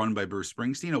Born to Run by Bruce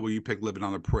Springsteen, or will you pick Living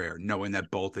on a Prayer, knowing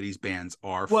that both of these bands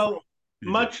are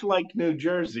much like New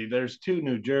Jersey, there's two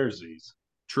New Jerseys.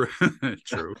 True.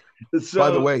 True. So,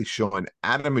 by the way, Sean,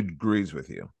 Adam agrees with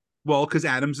you. Well, because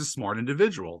Adam's a smart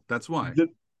individual. That's why.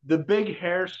 The big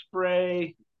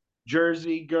Hairspray,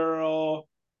 Jersey Girl,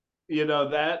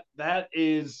 that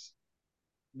is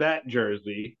that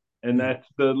Jersey, and that's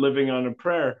the Living on a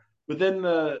Prayer. But then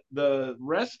the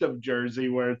rest of Jersey,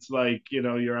 where it's like,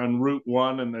 you're on Route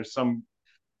 1 and there's some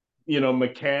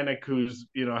mechanic who's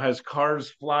has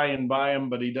cars flying by him,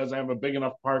 but he doesn't have a big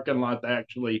enough parking lot to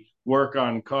actually work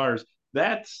on cars.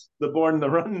 That's the Born the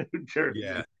Run, New Jersey.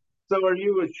 Yeah. So are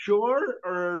you a Shore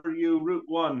or are you Route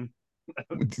 1?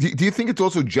 Do you think it's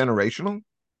also generational?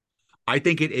 I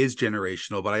think it is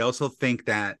generational, but I also think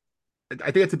that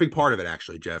it's a big part of it,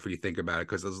 actually, Jeff, when you think about it,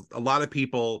 because there's a lot of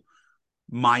people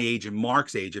my age and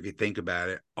Mark's age, if you think about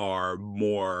it, are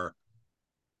more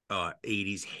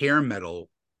 80s hair metal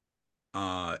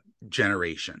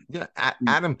generation. Yeah,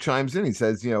 Adam chimes in. He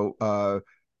says, the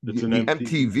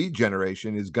MTV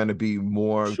generation is going to be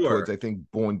more towards, I think,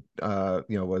 Born,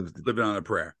 was Living on a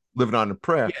Prayer. Living on a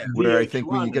Prayer, where I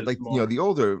think when you get more. the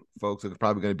older folks are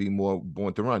probably going to be more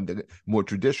Born to Run, more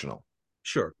traditional.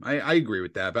 Sure, I agree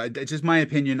with that, but it's just my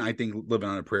opinion. I think Living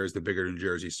on a Prayer is the bigger New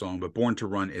Jersey song, but Born to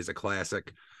Run is a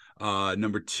classic.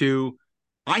 Number 2,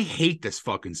 I hate this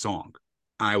fucking song.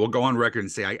 I will go on record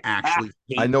and say I actually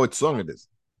hate I know what song it is.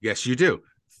 Yes, you do.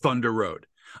 Thunder Road.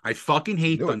 I fucking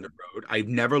hate Thunder Road. I've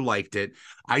never liked it.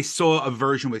 I saw a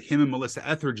version with him and Melissa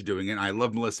Etheridge doing it. I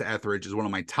love Melissa Etheridge. Is one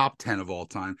of my top 10 of all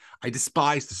time. I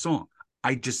despise the song.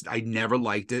 I never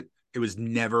liked it. It was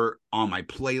never on my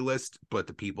playlist, but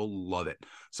the people love it.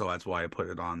 So that's why I put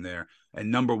it on there. And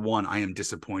number 1, I am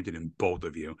disappointed in both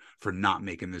of you for not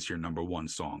making this your number 1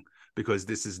 song, because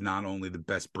this is not only the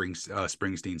best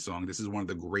Springsteen song, this is one of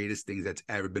the greatest things that's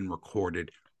ever been recorded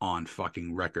on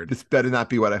fucking record. This better not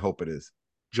be what I hope it is.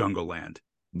 Jungle Land.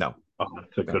 No. Oh,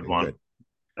 that's a good one. Good.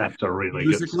 That's a really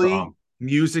good song.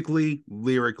 Musically,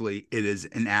 lyrically, it is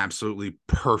an absolutely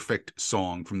perfect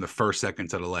song from the first second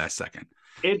to the last second.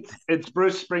 It's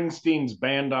Bruce Springsteen's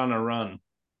Band on a Run.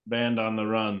 Band on the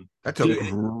Run. That's a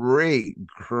great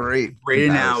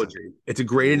analogy. It's a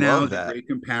great analogy, great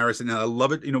comparison. And I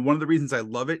love it. One of the reasons I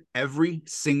love it, every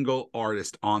single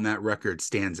artist on that record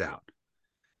stands out.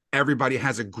 Everybody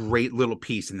has a great little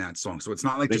piece in that song. So it's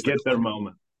not like they get their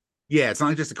moment. Yeah, it's not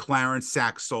like just a Clarence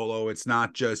sax solo. It's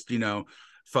not just,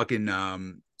 fucking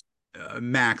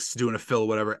Max doing a fill,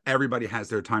 whatever. Everybody has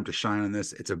their time to shine on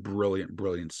this. It's a brilliant,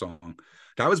 brilliant song.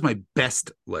 That was my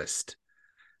best list.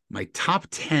 My top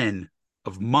 10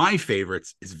 of my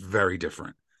favorites is very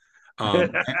different.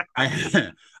 I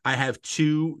have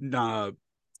two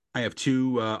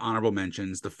honorable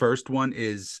mentions. The first one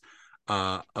is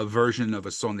a version of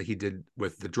a song that he did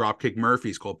with the Dropkick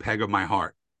Murphys called Peg of My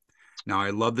Heart. Now,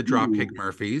 I love the Dropkick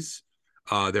Murphys.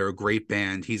 They're a great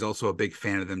band. He's also a big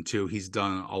fan of them too. He's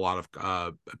done a lot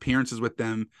of appearances with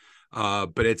them,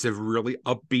 but it's a really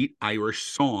upbeat Irish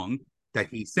song that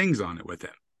he sings on it with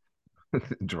him.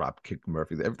 Dropkick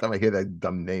Murphys. Every time I hear that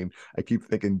dumb name, I keep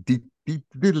thinking deep, deep,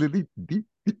 deep, deep,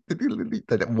 deep.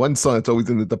 That one song that's always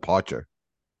in The Departure.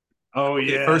 Oh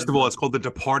yeah. First of all, it's called The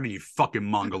Departed, you fucking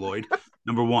mongoloid.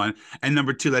 Number 1, and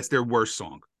number 2, that's their worst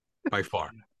song by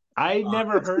far. I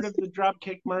never heard of the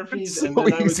Dropkick Murphys, so and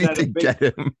then I was at get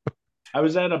him. I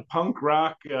was at a punk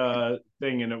rock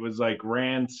thing, and it was like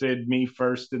Rancid, Me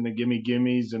First, and the Gimme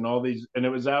Gimmes, and all these, and it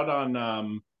was out on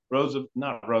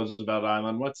not Roosevelt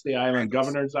Island. What's the island?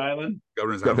 Governor's Island.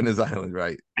 Governor's Island,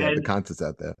 right? Yeah, the concerts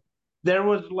out there. There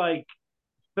was like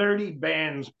 30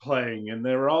 bands playing, and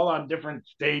they were all on different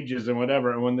stages and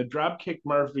whatever. And when the Dropkick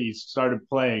Murphys started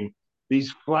playing, these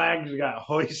flags got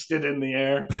hoisted in the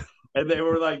air. And they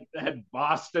were like, they had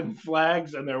Boston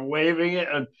flags and they're waving it.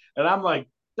 And I'm like,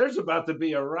 there's about to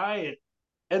be a riot.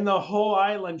 And the whole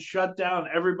island shut down.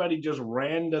 Everybody just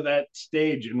ran to that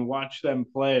stage and watched them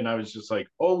play. And I was just like,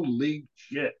 holy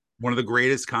shit. One of the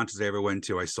greatest concerts I ever went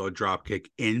to, I saw Dropkick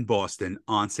in Boston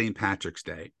on St. Patrick's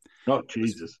Day. Oh,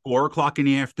 Jesus. 4:00 in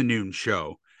the afternoon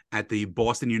show at the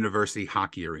Boston University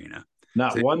Hockey Arena.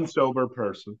 Not one sober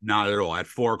person. Not at all. At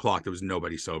 4:00, there was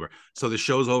nobody sober. So the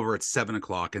show's over at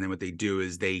 7:00. And then what they do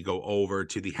is they go over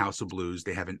to the House of Blues.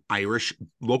 They have an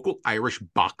local Irish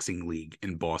boxing league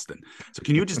in Boston. So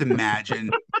can you just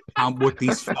imagine what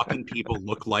these fucking people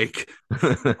look like?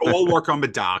 They all work on the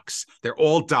docks. They're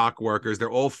all dock workers.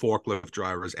 They're all forklift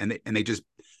drivers. And they go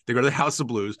to the House of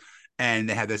Blues and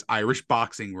they have this Irish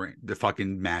boxing ring, the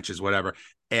fucking matches, whatever.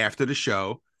 After the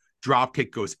show, Dropkick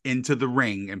goes into the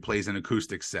ring and plays an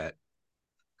acoustic set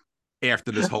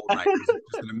after this whole night. It was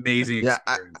just an amazing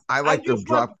experience. I like the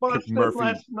Dropkick Murphys.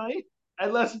 Last night I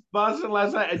left Boston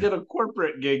last night. I did a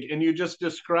corporate gig, and you just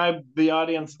described the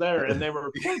audience there, and they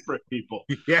were corporate people.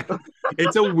 Yeah,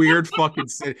 it's a weird fucking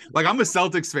city. Like, I'm a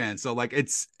Celtics fan, so like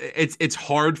it's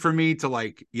hard for me to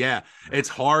like. Yeah, it's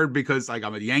hard because like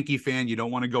I'm a Yankee fan. You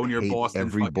don't want to go I near hate Boston.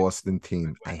 every Fucking, Boston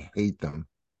team. I hate them.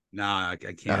 nah, I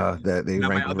can't. They Now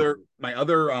rank. my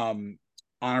other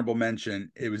honorable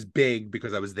mention. It was big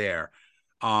because I was there.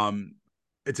 Um,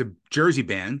 it's a Jersey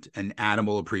band, and Adam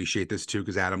will appreciate this too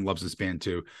because Adam loves this band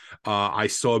too. I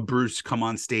saw Bruce come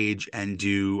on stage and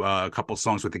do a couple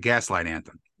songs with the Gaslight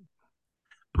Anthem.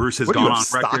 Bruce has What, gone you have on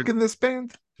stock record. in this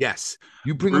band? Yes,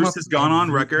 You bring him Bruce up has gone on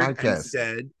every record and podcast.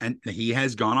 said, and he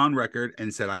has gone on record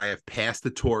and said, I have passed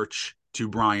the torch to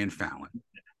Brian Fallon.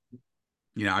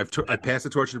 You know, I passed the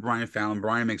torch to Brian Fallon.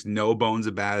 Brian makes no bones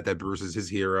about it that Bruce is his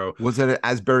hero. Was it at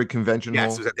Asbury Convention Yes,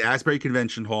 Hall? it was at the Asbury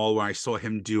Convention Hall where I saw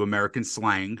him do American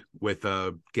Slang with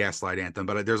a Gaslight Anthem.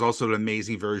 But there's also an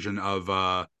amazing version of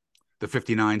the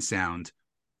 59 sound.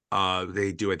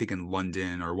 They do, I think, in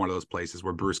London or one of those places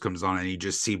where Bruce comes on and you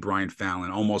just see Brian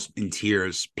Fallon almost in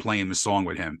tears playing the song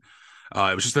with him.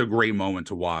 It was just a great moment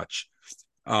to watch.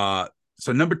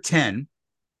 So number 10,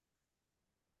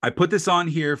 I put this on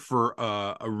here for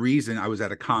a reason. I was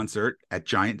at a concert at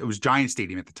Giant. It was Giant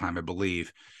Stadium at the time, I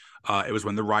believe. It was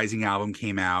when the Rising album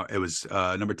came out. It was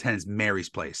number 10 is Mary's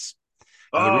Place.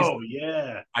 Oh,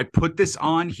 yeah. I put this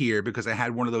on here because I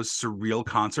had one of those surreal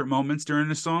concert moments during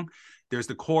the song. There's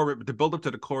the core, the build up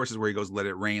to the chorus is where he goes, let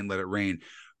it rain, let it rain.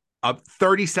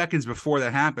 30 seconds before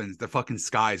that happens, the fucking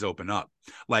skies open up.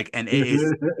 Like, and it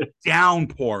is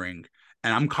downpouring.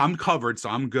 And I'm covered, so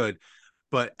I'm good.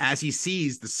 But as he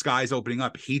sees the skies opening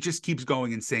up, he just keeps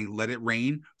going and saying, let it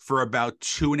rain for about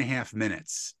 2.5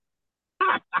 minutes.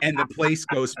 And the place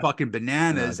goes fucking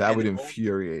bananas. That would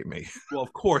infuriate me. Well,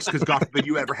 of course, because God forbid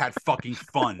you ever had fucking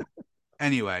fun.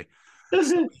 Anyway.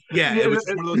 So, yeah, it was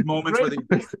just one of those moments where they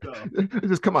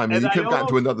just come on, man. You could have gotten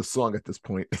to another song at this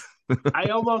point. I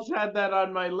almost had that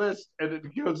on my list, and it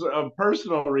goes a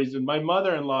personal reason. My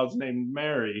mother-in-law's named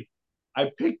Mary. I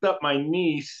picked up my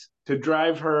niece to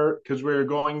drive her because we were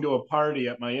going to a party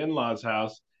at my in-laws'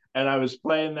 house, and I was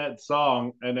playing that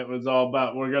song, and it was all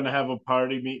about we're gonna have a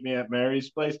party, meet me at Mary's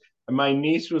place. And my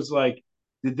niece was like,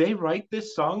 "Did they write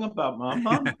this song about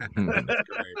Mama?" That's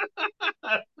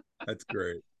great. That's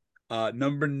great.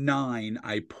 Number 9,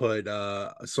 I put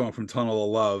a song from Tunnel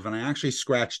of Love, and I actually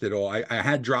scratched it all. I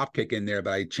had Dropkick in there,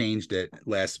 but I changed it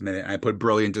last minute. I put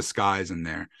Brilliant Disguise in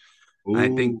there. I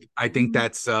think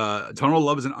that's Tunnel of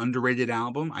Love is an underrated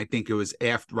album. I think it was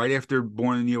right after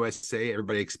Born in the USA.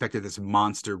 Everybody expected this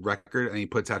monster record, and he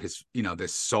puts out his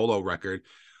this solo record.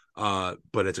 But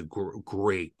it's a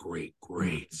great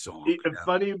song. It's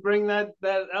funny you bring that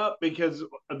up because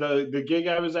the gig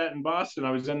I was at in Boston,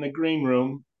 I was in the green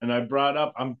room and I brought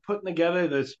up I'm putting together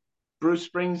this Bruce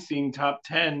Springsteen top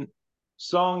 10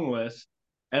 song list,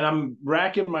 and I'm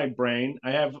racking my brain. I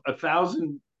have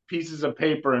 1,000 pieces of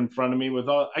paper in front of me with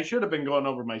all. I should have been going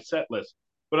over my set list,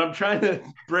 but I'm trying to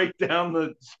break down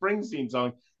the Springsteen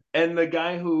song. And the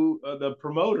guy who the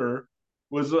promoter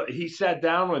he sat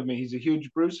down with me. He's a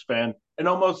huge Bruce fan, and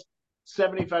almost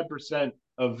 75%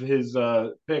 of his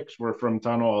picks were from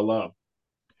Tunnel of Love.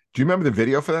 Do you remember the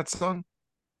video for that song?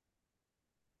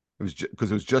 It was because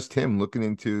it was just him looking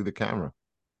into the camera,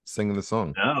 singing the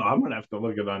song. No, I'm gonna have to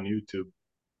look it on YouTube.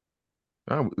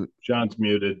 Oh, Sean's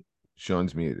muted.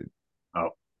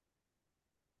 Oh,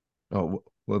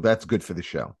 well, that's good for the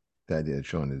show. That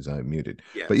Sean is muted.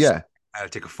 Yes. But yeah, I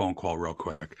had to take a phone call real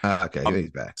quick. Okay,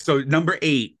 he's back. So number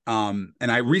 8,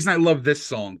 and reason I love this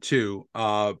song too,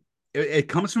 it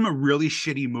comes from a really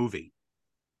shitty movie.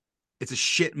 It's a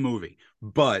shit movie,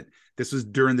 but this was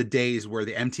during the days where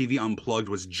the MTV Unplugged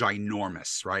was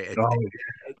ginormous, right?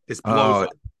 This blows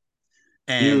up.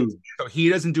 And so he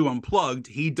doesn't do Unplugged,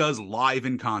 he does live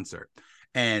in concert.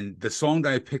 And the song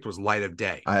that I picked was Light of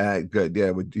Day. Good,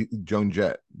 yeah, with Joan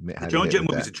Jett. The Joan Jett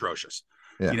movie's atrocious.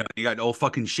 Yeah. You got old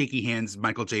fucking shaky hands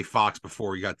Michael J. Fox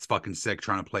before he got fucking sick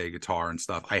trying to play a guitar and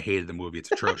stuff. I hated the movie.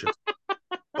 It's atrocious.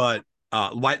 But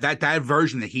like that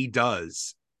version that he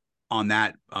does on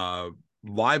that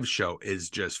live show is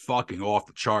just fucking off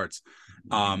the charts.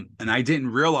 And I didn't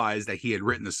realize that he had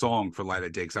written the song for Light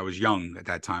of Day because I was young at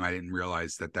that time. I didn't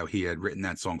realize that he had written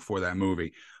that song for that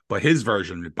movie. But his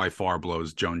version by far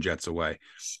blows Joan Jett's away.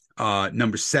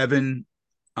 Number 7,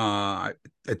 I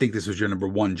think this was your number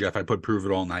 1, Jeff. I put Prove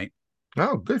It All Night.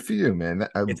 Oh, good for you, man.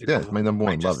 It's my number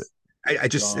 1. Love it.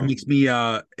 It makes me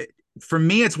for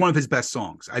me, it's one of his best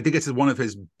songs. I think it's one of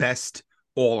his best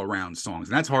all-around songs.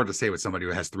 And that's hard to say with somebody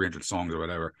who has 300 songs or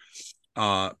whatever.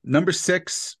 Number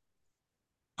 6,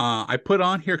 I put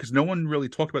on here because no one really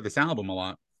talked about this album a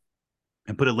lot.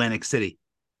 I put Atlantic City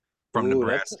from Ooh,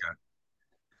 that's a Nebraska.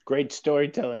 great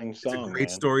storytelling It's a song, great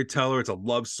man. storyteller. It's a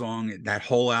love song. That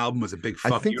whole album was a big I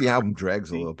fuck think you the to album Record drags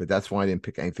a Company little bit. That's why I didn't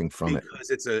pick anything from it. because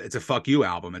it's a fuck you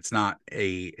album. It's not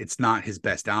his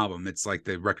best album. It's like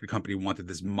the record company wanted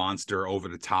this monster over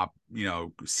the top,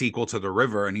 sequel to The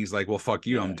River, and he's like, well, fuck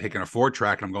you. I'm taking a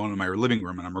 4-track and I'm going to my living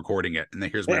room and I'm recording it. And then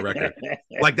here's my record.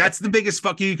 Like that's the biggest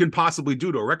fuck you can possibly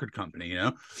do to a record company,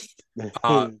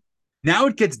 Now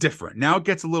it gets different. Now it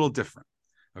gets a little different.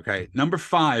 Okay. Number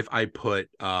 5, I put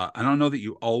I don't know that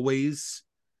you always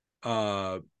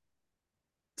tend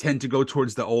to go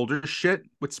towards the older shit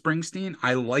with Springsteen.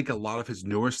 I like a lot of his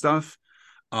newer stuff.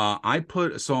 I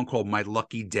put a song called My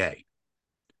Lucky Day,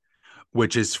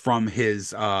 which is from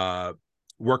his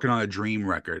Working on a Dream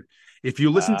record. If you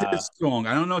listen to this song,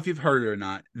 I don't know if you've heard it or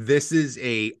not. This is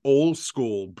a old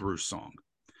school Bruce song,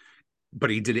 but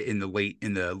he did it in the late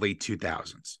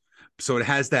 2000s. So it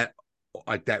has that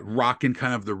like that rocking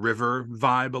kind of the river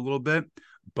vibe a little bit,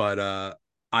 but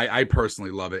I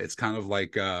personally love it. It's kind of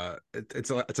like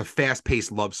it's a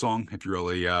fast-paced love song if you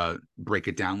really break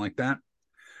it down like that.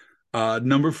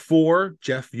 Number 4,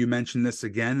 Jeff, you mentioned this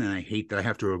again, and I hate that I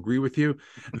have to agree with you.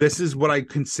 This is what I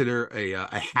consider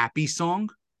a happy song.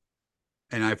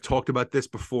 And I've talked about this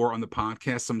before on the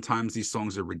podcast. Sometimes these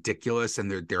songs are ridiculous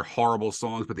and they're horrible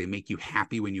songs, but they make you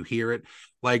happy when you hear it.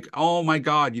 Like, oh my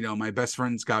God, my best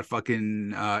friend's got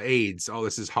fucking AIDS. Oh,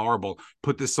 this is horrible.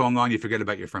 Put this song on, you forget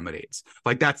about your friend with AIDS.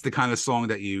 Like that's the kind of song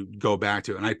that you go back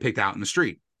to. And I picked Out in the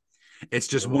Street. It's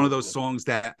just one of those songs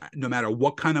that no matter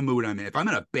what kind of mood I'm in, if I'm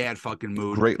in a bad fucking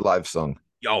mood, Great live song.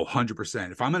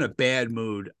 100%. If I'm in a bad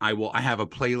mood, I have a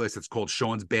playlist that's called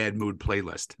Sean's Bad Mood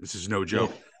Playlist. This is no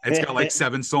joke. It's got like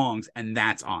 7 songs and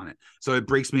that's on it. So it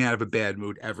breaks me out of a bad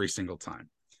mood every single time.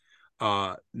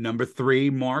 Number 3,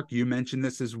 Mark, you mentioned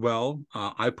this as well.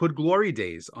 I put Glory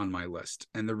Days on my list.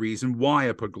 And the reason why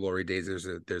I put Glory Days,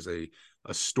 there's a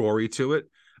story to it.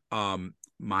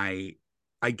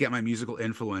 I get my musical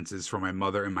influences from my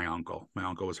mother and my uncle. My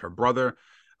uncle was her brother.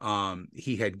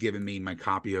 He had given me my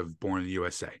copy of Born in the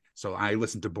USA. So I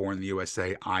listened to Born in the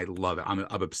USA. I love it. I'm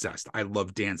obsessed. I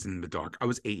love Dancing in the Dark. I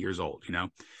was 8 years old,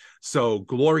 So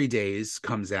Glory Days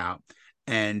comes out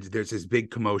and there's this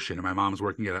big commotion. And my mom's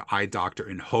working at an eye doctor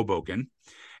in Hoboken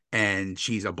and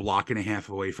she's a block and a half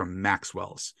away from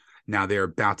Maxwell's. Now they're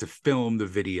about to film the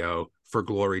video for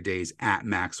Glory Days at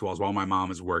Maxwell's while my mom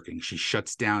is working. She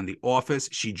shuts down the office.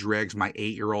 She drags my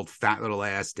 8-year-old fat little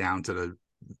ass down to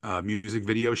the music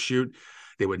video shoot.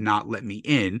 They would not let me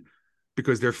in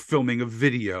because they're filming a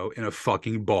video in a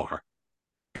fucking bar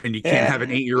and you can't have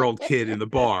an 8-year-old kid in the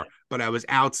bar. But I was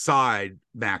outside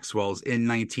Maxwell's in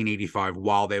 1985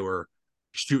 while they were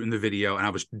shooting the video and I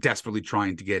was desperately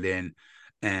trying to get in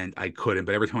and I couldn't.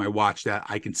 But every time I watch that,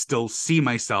 I can still see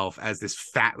myself as this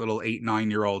fat little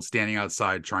 8-9-year-old standing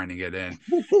outside trying to get in.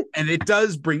 And it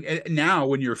does bring now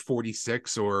when you're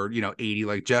 46 or 80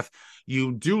 like Jeff,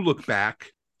 you do look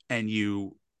back and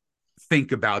you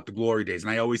think about the Glory Days.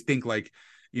 And I always think like,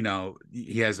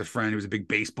 he has a friend who was a big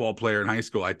baseball player in high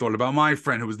school. I thought about my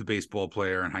friend who was the baseball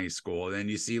player in high school. And then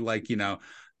you see like,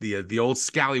 the old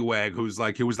scallywag who was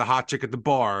the hot chick at the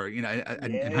bar, in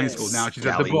high school. Now she's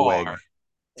at the bar.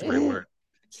 It's a great word.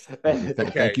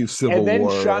 Thank you, Civil War. And then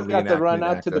War Sean got to run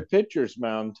out actor. to the pitcher's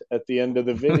mound at the end of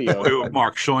the video.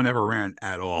 Mark, Sean never ran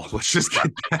at all. Let's just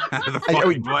get that out of the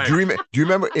fucking way. Do you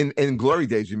remember in Glory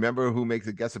Days? You remember who makes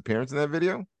a guest appearance in that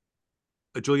video?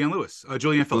 Julianne Lewis.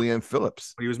 Julianne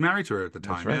Phillips. He was married to her at the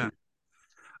time. Right. Yeah.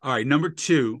 All right. Number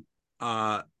 2.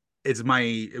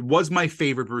 It was my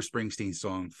favorite Bruce Springsteen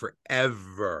song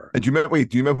forever. And do you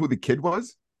remember who the kid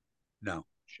was? No.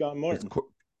 Sean Morton.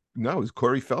 No, it was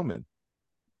Corey Feldman.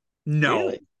 No.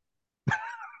 Really?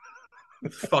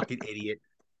 Fucking idiot.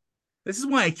 This is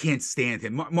why I can't stand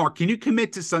him. Mark, can you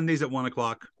commit to Sundays at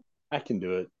 1:00? I can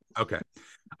do it. Okay.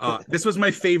 This was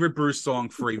my favorite Bruce song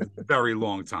for a very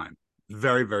long time.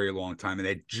 Very, very long time. And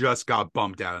it just got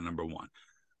bumped out of number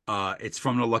 1. It's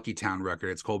from the Lucky Town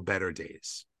record. It's called Better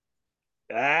Days.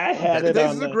 I had it.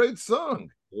 This is a great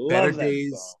song. Better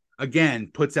Days song. Again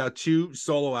puts out 2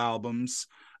 solo albums.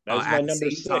 That was my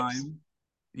number 6. Time.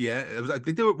 Yeah, I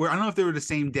think they were. I don't know if they were the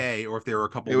same day or if they were a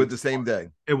couple. It was the same day.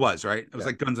 It was right. It was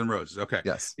like Guns N' Roses. Okay.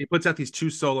 Yes. He puts out these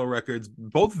 2 solo records,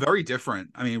 both very different.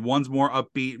 I mean, one's more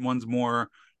upbeat, one's more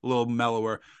a little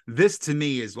mellower. This to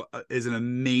me is an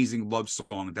amazing love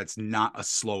song that's not a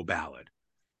slow ballad.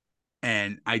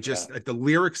 And I just the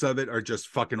lyrics of it are just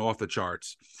fucking off the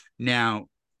charts. Now,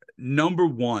 number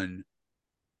 1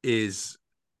 is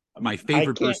my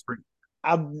favorite Bruce Springsteen.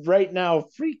 I'm right now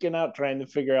freaking out trying to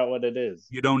figure out what it is.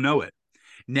 You don't know it.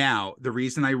 Now, the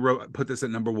reason I put this at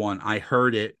number one, I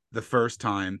heard it the first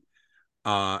time.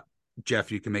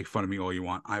 Jeff, you can make fun of me all you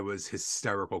want. I was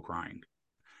hysterical crying,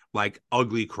 like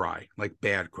ugly cry, like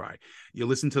bad cry. You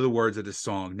listen to the words of this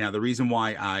song. Now, the reason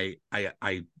why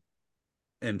I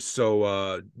am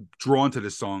so drawn to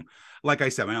this song, like I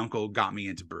said, my uncle got me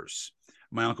into Bruce.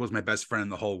 My uncle was my best friend in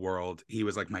the whole world. He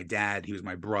was like my dad. He was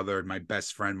my brother, my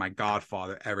best friend, my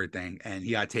godfather, everything. And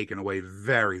he got taken away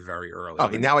very, very early.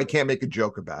 Okay, now I can't make a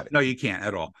joke about it. No, you can't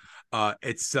at all.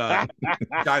 It's died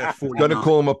at 49. Gonna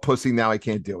call him a pussy. Now I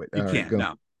can't do it. You can't.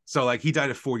 No. So like he died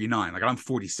at 49. Like I'm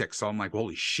 46. So I'm like,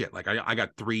 holy shit. Like I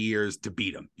got 3 years to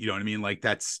beat him. You know what I mean? Like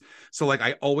that's so like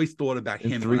I always thought about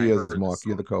him. In 3 years, Mark,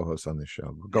 you're the co-host on this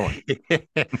show. Go on.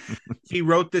 He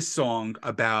wrote this song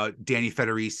about Danny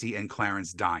Federici and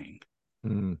Clarence dying.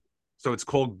 Mm. So it's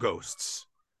called Ghosts.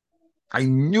 I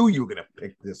knew you were gonna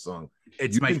pick this song.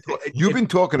 You've been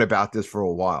talking about this for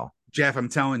a while. Jeff, I'm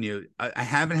telling you, I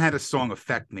haven't had a song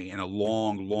affect me in a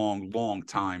long, long, long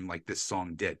time like this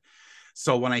song did.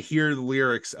 So when I hear the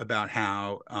lyrics about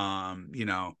how,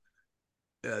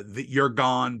 you're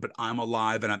gone, but I'm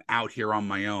alive and I'm out here on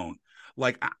my own.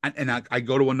 Like, I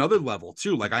go to another level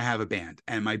too. Like I have a band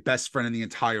and my best friend in the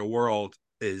entire world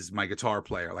is my guitar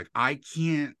player. Like I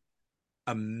can't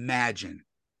imagine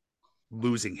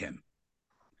losing him.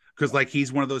 Because like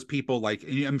he's one of those people, like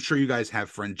I'm sure you guys have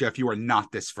friends. Jeff, you are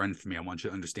not this friend for me. I want you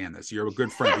to understand this. You're a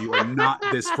good friend, but you are not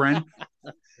this friend.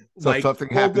 So like, if something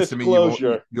happens to me,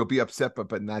 you'll be upset,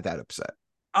 but not that upset.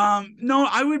 No,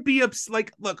 I would be upset.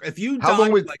 Like, look, if you died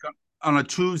like on a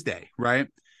Tuesday, right?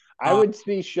 I would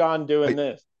see Sean doing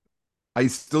this. Are you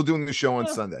still doing the show on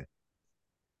Sunday?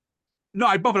 No,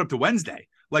 I bump it up to Wednesday.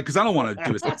 Like, because I don't want to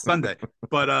do it on Sunday.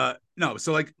 But no,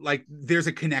 so like there's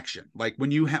a connection. Like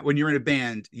when you're in a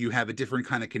band, you have a different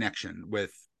kind of connection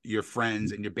with your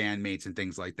friends and your bandmates and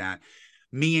things like that.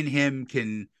 Me and him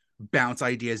can bounce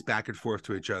ideas back and forth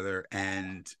to each other,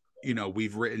 and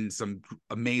we've written some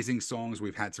amazing songs.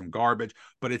 We've had some garbage,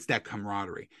 but it's that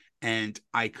camaraderie. And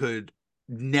I could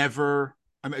never.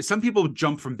 I mean, some people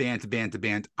jump from band to band to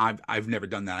band. I've never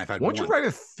done that. I've had. Why don't you write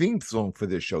a theme song for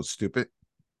this show, stupid?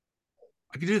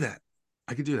 I could do that.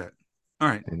 All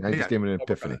right. And I just gave it an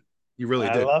epiphany. You really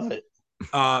did. I love it.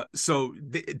 So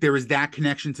there is that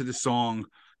connection to the song.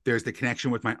 There's the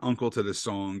connection with my uncle to the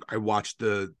song. I watched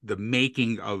the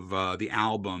making of the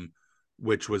album,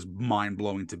 which was mind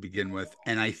blowing to begin with.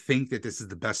 And I think that this is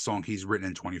the best song he's written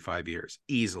in 25 years,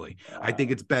 easily. I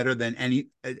think it's better than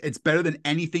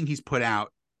anything he's put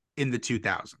out in the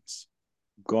 2000s.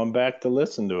 Going back to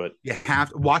listen to it. You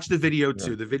have to watch the video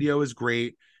too. The video is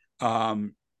great. I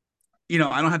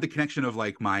don't have the connection of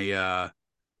like my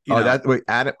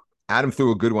Adam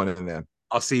threw a good one in there.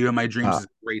 I'll See You in My Dreams is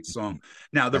a great song.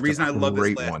 Now, the reason I love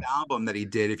this last album that he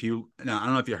did, I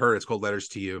don't know if you heard, it's called Letters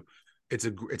to You. It's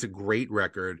a great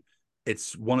record.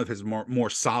 It's one of his more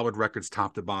solid records,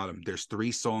 top to bottom. There's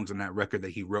 3 songs on that record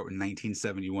that he wrote in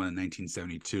 1971 and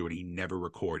 1972, and he never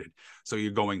recorded. So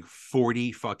you're going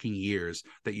 40 fucking years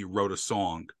that you wrote a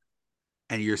song,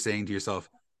 and you're saying to yourself,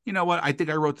 you know what? I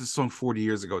think I wrote this song 40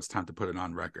 years ago. It's time to put it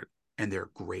on record. And they're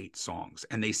great songs.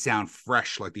 And they sound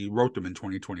fresh, like he wrote them in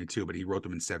 2022, but he wrote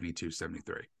them in 72,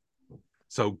 73.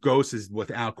 So Ghost is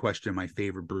without question my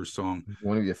favorite Bruce song.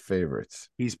 One of your favorites.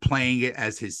 He's playing it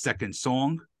as his second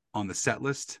song on the set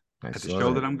list at the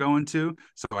show that I'm going to.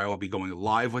 So I will be going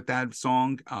live with that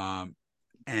song.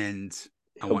 And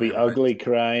he'll be ugly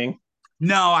crying.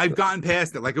 No, I've gotten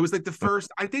past it. Like it was like the first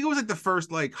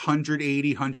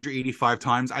 180, 185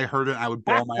 times I heard it. I would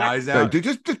bawl my eyes out. Dude,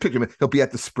 just picture him. He'll be at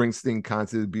the Springsteen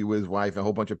concert, be with his wife, a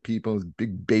whole bunch of people. His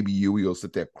big baby Huey will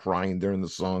sit there crying during the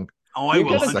song. Oh, I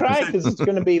will. You're gonna cry because it's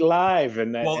gonna be live,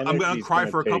 and that. Well, I'm gonna cry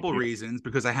for a couple reasons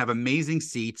because I have amazing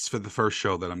seats for the first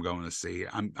show that I'm going to see.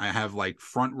 I have like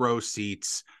front row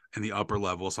seats in the upper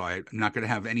level, so I'm not gonna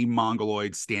have any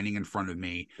mongoloids standing in front of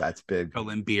me. That's big.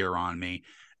 Spilling beer on me.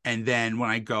 And then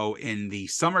when I go in the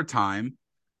summertime,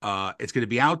 it's going to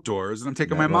be outdoors, and I'm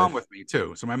taking my mom with me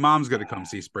too. So my mom's going to come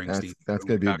see Springsteen. That's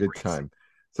going to be a good time.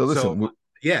 So listen,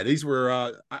 these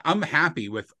were. I'm happy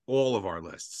with all of our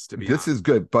lists. To be honest, this is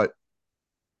good. But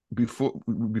before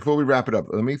we wrap it up,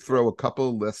 let me throw a couple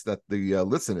of lists that the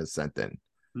listeners sent in.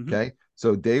 Mm-hmm. Okay,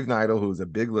 so Dave Neidel, who's a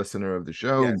big listener of the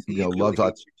show, loves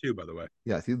our too. By the way,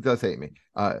 yes, he does hate me.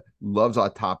 Loves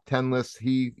our top 10 list.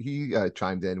 He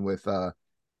chimed in with.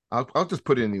 I'll just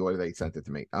put it in the order that he sent it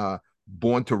to me.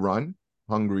 Born to Run,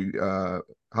 Hungry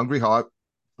Heart,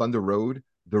 Thunder Road,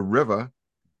 The River,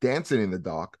 Dancing in the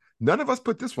Dark. None of us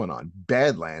put this one on.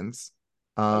 Badlands.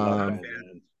 Yeah,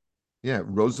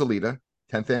 Rosalita,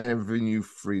 10th Avenue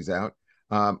Freeze Out.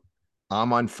 I'm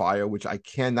on Fire, which I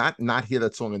cannot not hear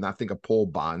that song and not think of Paul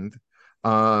Bond.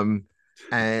 And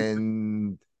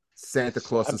Santa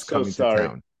Claus I'm is so coming to sorry.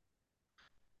 town.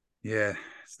 Yeah,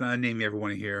 it's not a name you ever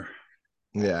want to hear.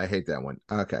 Yeah, I hate that one.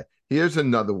 Okay. Here's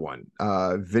another one.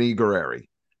 Vinnie Guerreri.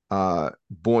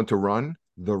 Born to Run,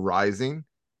 The Rising,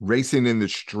 Racing in the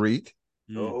Street,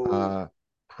 Oh,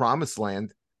 Promised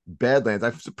Land, Badlands.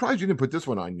 I'm surprised you didn't put this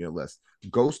one on your list.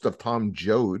 Ghost of Tom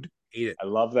Joad. Hate it. I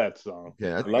love that song.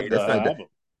 Yeah, I love the that's not bad. album.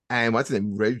 And what's the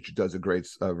name? Rage does a great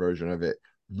version of it.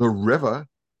 The River,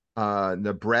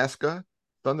 Nebraska,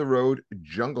 Thunder Road,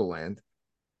 Jungle Land.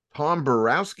 Tom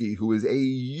Borowski, who is a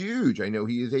huge, I know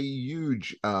he is a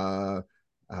huge Springsteen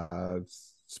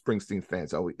fan.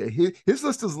 So his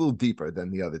list is a little deeper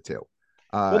than the other two.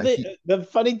 Well, the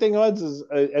funny thing was, is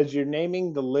as you're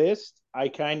naming the list, I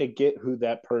kind of get who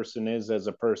that person is as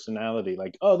a personality.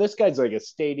 Like, oh, this guy's like a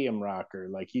stadium rocker.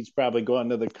 Like he's probably going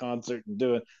to the concert and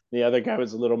doing. The other guy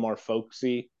was a little more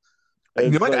folksy. You know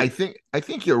It's what? like, I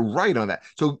think you're right on that.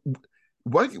 So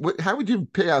what how would you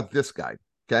pay out this guy?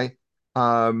 Okay.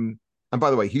 And by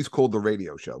the way, he's called the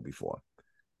radio show before.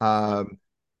 Um,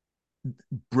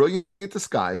 Brilliant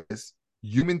Disguise,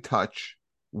 Human Touch,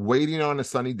 Waiting on a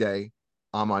Sunny Day,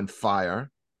 I'm on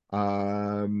Fire,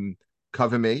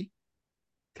 Cover Me,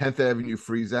 10th Avenue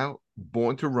Freeze Out,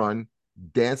 Born to Run,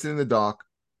 Dancing in the Dark,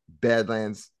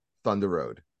 Badlands, Thunder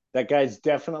Road. that guy's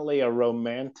definitely a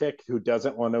romantic who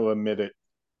doesn't want to admit it.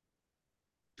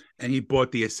 And he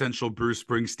bought the essential Bruce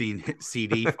Springsteen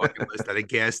CD fucking list at a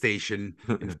gas station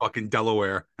in fucking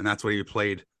Delaware, and that's what he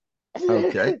played.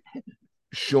 Okay.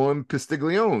 Sean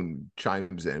Pistiglione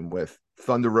chimes in with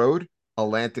Thunder Road,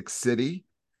 Atlantic City,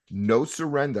 No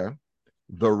Surrender,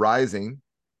 The Rising,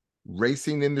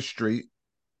 Racing in the Street,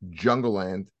 Jungle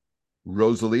Land,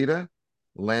 Rosalita,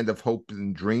 Land of Hope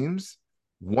and Dreams,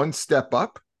 One Step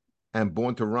Up, and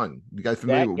Born to Run. You guys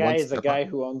familiar That with guy One is a Step guy Up?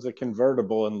 who owns a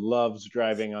convertible and loves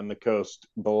driving on the coast,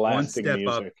 blasting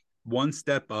music. One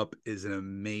Step Up is an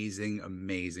amazing,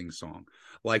 amazing song.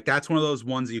 Like that's one of those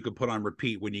ones that you could put on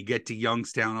repeat when you get to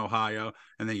Youngstown, Ohio,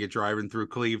 and then you're driving through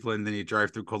Cleveland, then you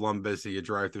drive through Columbus, and you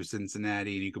drive through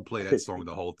Cincinnati, and you can play that song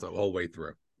the whole way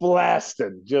through.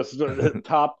 Blasted, just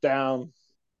top down.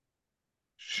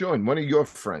 Sean, one of your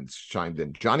friends chimed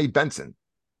in, Johnny Benson,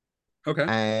 Okay.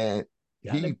 and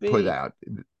Gotta he be. put out,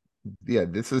 yeah,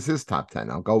 this is his top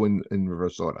 10. I'll go in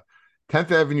reverse order.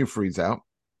 10th Avenue Freeze Out,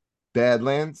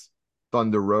 Badlands,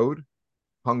 Thunder Road,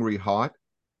 Hungry Heart,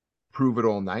 Prove It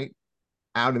All Night,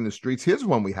 Out in the Streets. Here's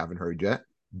one we haven't heard yet.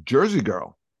 Jersey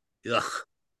Girl. Ugh.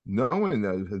 No one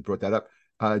has brought that up.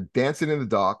 Dancing in the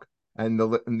Dark, and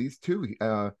these two,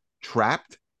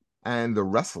 Trapped and The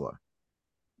Wrestler.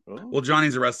 Oh. Well,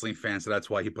 Johnny's a wrestling fan, so that's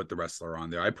why he put the wrestler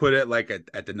on there. I put it like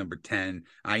at the number 10.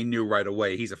 I knew right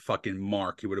away he's a fucking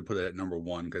mark. He would have put it at number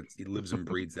 1 because he lives and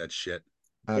breathes that shit.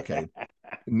 Okay.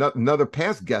 Another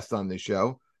past guest on the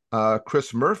show,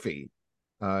 Chris Murphy,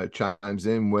 chimes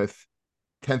in with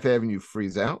 10th Avenue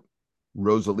Freeze Out,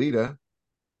 Rosalita,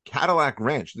 Cadillac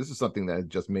Ranch. This is something that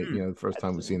just made, the first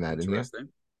time we've seen that in here.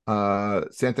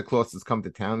 Santa Claus has come to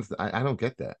town. I don't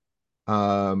get that.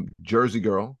 Jersey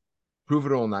Girl, Prove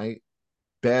It All Night,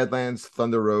 Badlands,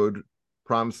 Thunder Road,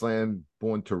 Promised Land,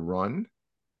 Born to Run.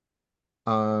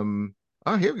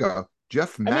 Here we go.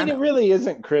 Jeff Mano. I mean, it really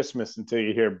isn't Christmas until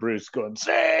you hear Bruce going,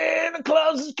 Santa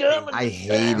Claus is coming. I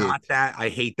hate it. I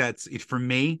hate that. For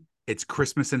me, it's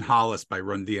Christmas in Hollis by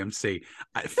Run DMC.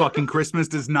 Fucking Christmas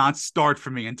does not start for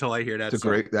me until I hear that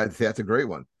song. That's a great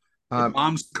one.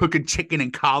 Mom's cooking chicken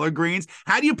and collard greens.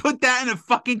 How do you put that in a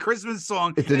fucking Christmas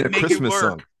song? It's in a Christmas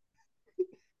song.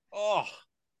 Oh.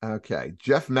 Okay.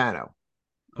 Jeff Mano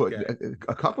put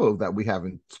a couple that we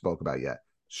haven't spoke about yet.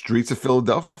 Streets of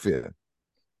Philadelphia.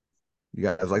 You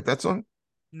guys like that song?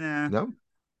 Nah. No?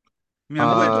 I mean, it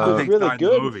was really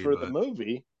good for the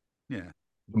movie. Yeah.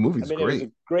 The movie's great. It was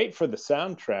great for the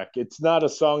soundtrack. It's not a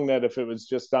song that if it was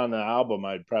just on the album,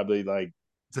 I'd probably like.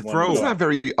 It's a throwaway. It's not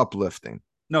very uplifting.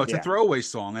 No, it's a throwaway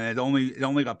song, and it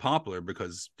only got popular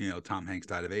because Tom Hanks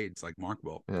died of AIDS, like Mark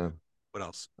will. Yeah. What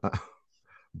else?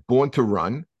 Born to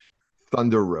Run,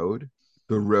 Thunder Road,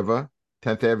 The River,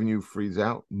 10th Avenue Freeze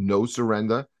Out, No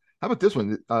Surrender. How about this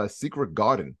one? Secret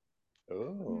Garden.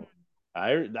 Oh,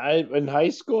 I in high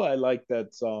school I liked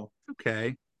that song.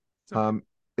 Okay.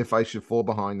 If I Should Fall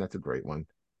Behind, that's a great one.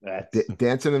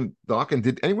 Dancing in the Dark. And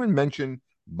did anyone mention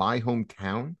My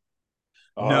Hometown?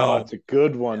 Oh, no, it's a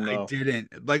good one. Though. I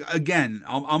didn't. Like again,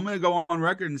 I'm gonna go on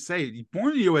record and say,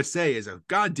 Born in the USA is a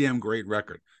goddamn great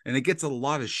record, and it gets a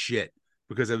lot of shit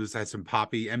because it had some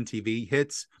poppy MTV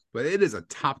hits, but it is a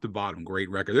top to bottom great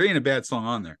record. There ain't a bad song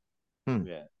on there. Hmm.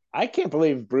 Yeah. I can't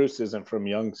believe Bruce isn't from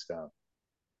Youngstown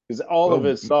because all of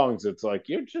Well, his songs, it's like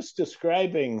you're just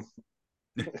describing,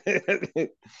 you're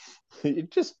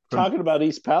just from talking about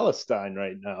East Palestine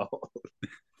right now.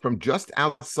 from just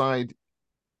outside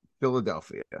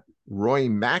Philadelphia, Roy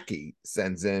Mackey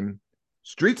sends in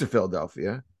Streets of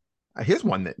Philadelphia. Here's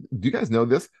one that do you guys know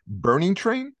this? Burning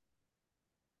Train?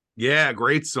 Yeah,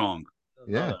 great song.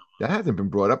 Yeah, that hasn't been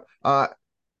brought up.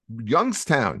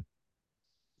 Youngstown,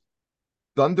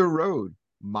 Thunder Road,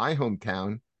 my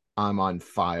hometown. I'm on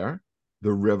fire.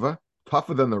 The River,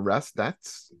 Tougher Than the Rest.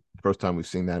 That's the first time we've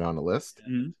seen that on a list.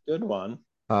 Mhm. Good one.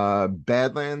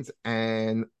 Badlands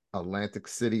and Atlantic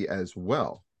City as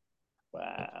well.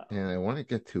 Wow. And I want to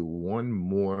get to one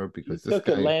more You because this took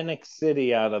guy. Atlantic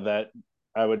City out of that.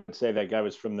 I would say that guy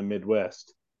was from the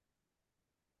Midwest.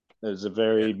 There's a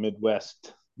very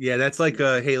Midwest. Yeah, that's like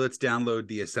hey, let's download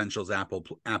the Essentials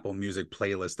Apple Music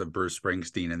playlist of Bruce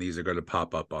Springsteen, and these are going to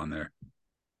pop up on there.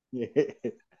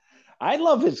 I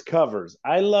love his covers.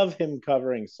 I love him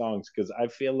covering songs because I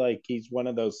feel like he's one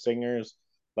of those singers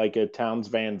like a Towns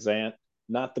Van Zandt,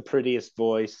 not the prettiest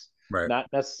voice, Right. not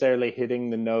necessarily hitting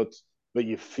the notes, but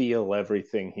you feel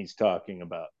everything he's talking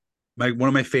about. One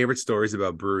of my favorite stories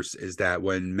about Bruce is that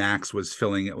when Max was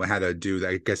filling it, had to do that,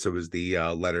 I guess it was the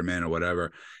Letterman or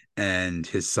whatever, and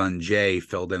his son Jay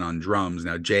filled in on drums.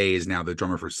 Now Jay is now the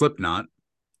drummer for Slipknot,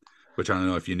 which I don't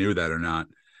know if you knew that or not.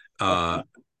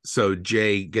 So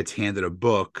Jay gets handed a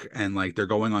book, and like they're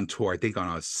going on tour, I think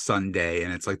on a Sunday,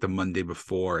 and it's like the Monday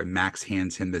before, and Max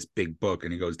hands him this big book,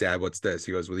 and he goes, "Dad, what's this?"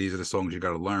 He goes, "Well, these are the songs you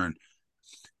got to learn."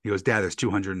 He goes, "Dad, there's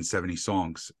 270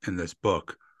 songs in this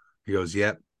book." He goes,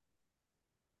 "Yep."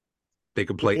 They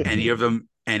could play any of them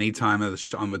anytime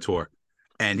on the tour.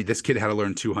 And this kid had to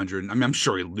learn 200. I mean, I'm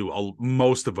sure he knew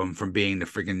most of them from being the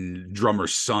freaking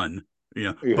drummer's son,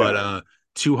 Yeah. but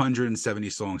 270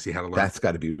 songs he had to learn. That's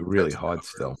got to be really hard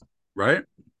still. Right?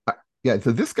 Yeah,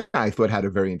 so this guy I thought had a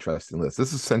very interesting list.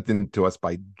 This is sent in to us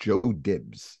by Joe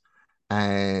Dibbs.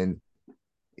 And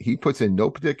he puts in no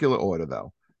particular order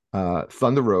though.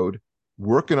 Thunder Road,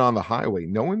 Working on the Highway.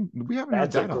 No one we haven't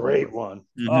heard That's a that on great one.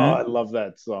 Mhm. Oh, I love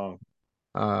that song.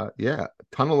 Yeah,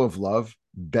 Tunnel of Love,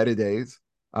 Better Days,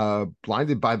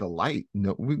 Blinded by the Light.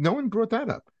 No one brought that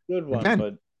up. Good one, Again,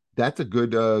 but that's a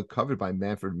good cover by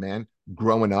Manfred Mann.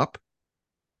 Growing Up.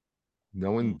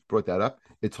 No one brought that up.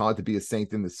 It's Hard to Be a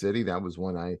Saint in the City. That was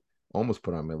one I almost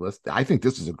put on my list. I think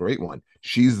this is a great one.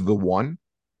 She's the One.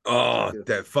 Oh,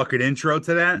 that fucking intro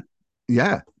to that.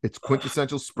 Yeah, it's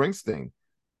quintessential Springsteen.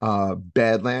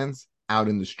 Badlands, Out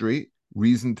in the Street,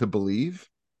 Reason to Believe.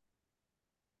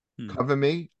 Cover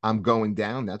Me, I'm Going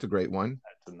Down. That's a great one.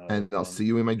 And I'll see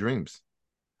you in my dreams.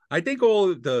 I think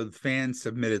all the fans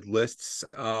submitted lists.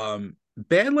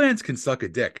 Badlands can suck a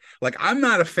dick. Like, I'm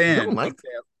not a fan.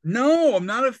 No, I'm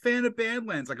not a fan of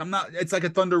Badlands. Like, I'm not. It's like a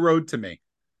Thunder Road to me.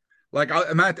 Like,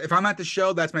 if I'm at the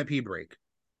show, that's my pee break.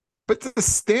 But it's a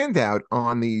standout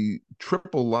on the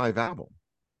triple live album.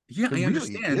 Yeah, I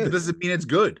understand, but doesn't mean it's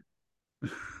good.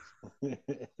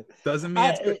 Doesn't mean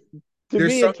it's good. To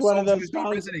There's me, some it's one of those songs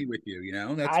songs that resonate with you. You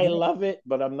know, that's I love it,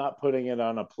 but I'm not putting it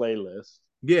on a playlist.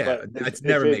 Yeah, but it's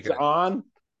never if making it's on.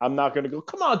 I'm not going to go,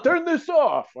 come on, turn this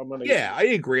off. I'm going to. Yeah, I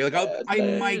agree. Like,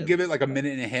 I might give it like a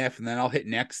minute and a half, and then I'll hit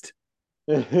next.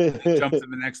 Jump to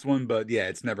the next one, but yeah,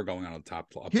 it's never going on the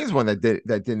top. Here's one that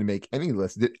didn't make any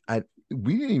list.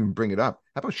 We didn't even bring it up.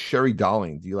 How about Sherry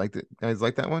Darling? Do you like that? Guys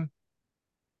like that one?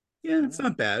 Yeah, it's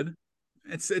not bad.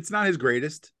 It's not his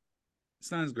greatest.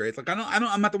 It's not as great. Like, I'm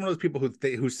not one of those people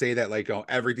who say that like, oh,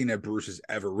 everything that Bruce has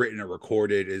ever written or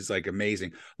recorded is like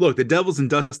amazing. Look, the Devils and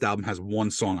Dust album has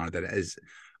one song on it that is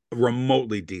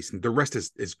remotely decent. The rest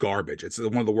is garbage. It's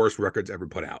one of the worst records ever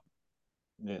put out.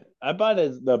 Yeah, I bought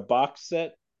the box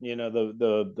set. You know,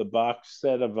 the box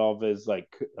set of all of his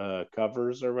like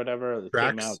covers or whatever that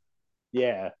came out.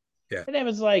 Yeah, and it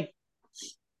was like,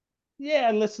 yeah,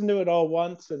 I listened to it all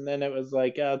once, and then it was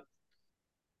like, that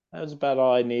was about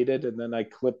all I needed. And then I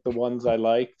clipped the ones I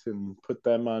liked and put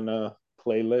them on a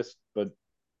playlist. But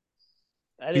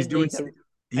I didn't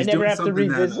I never have to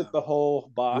revisit the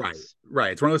whole box.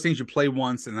 Right. It's one of those things you play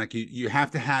once, and like you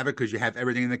have to have it because you have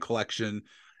everything in the collection,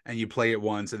 and you play it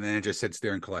once, and then it just sits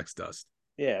there and collects dust.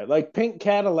 Yeah, like Pink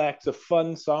Cadillac's a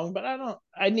fun song, but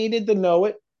I needed to know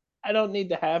it. I don't need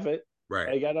to have it. Right.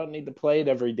 Like, I don't need to play it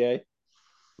every day.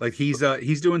 Like, he's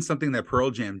doing something that Pearl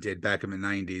Jam did back in the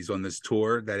 90s on this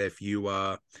tour, that if you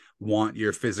want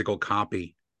your physical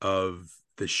copy of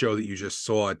the show that you just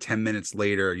saw, 10 minutes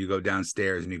later, you go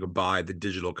downstairs and you go buy the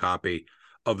digital copy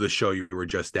of the show you were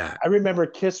just at. I remember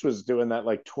Kiss was doing that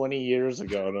like 20 years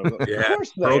ago. And like, yeah, of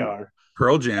course they are.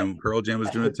 Pearl Jam was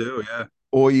doing it too. Yeah.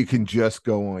 Or you can just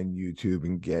go on YouTube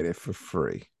and get it for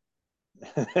free.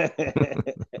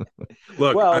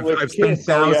 Look, Well, with I've spent Kiss,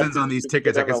 all you have thousands to on do these is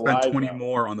tickets. get I on could a spend live 20 one.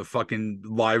 more on the fucking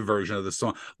live version of the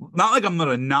song. Not like I'm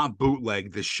gonna not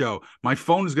bootleg this show. My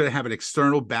phone is gonna have an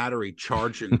external battery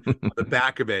charging on the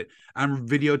back of it. I'm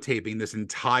videotaping this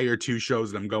entire 2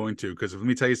 shows that I'm going to, because let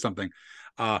me tell you something.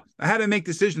 I had to make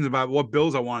decisions about what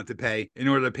bills I wanted to pay in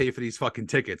order to pay for these fucking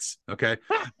tickets. Okay.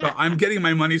 So I'm getting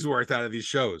my money's worth out of these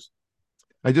shows.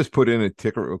 I just put in a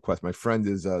ticket request. My friend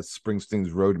is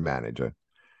Springsteen's road manager,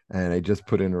 and I just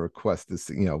put in a request to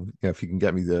see, if he can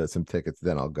get me some tickets,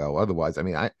 then I'll go. Otherwise, I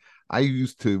mean, I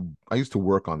used to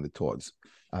work on the tours,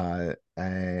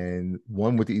 and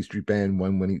one with the E Street Band,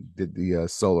 one when he did the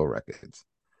solo records.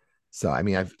 So I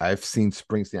mean, I've seen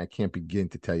Springsteen. I can't begin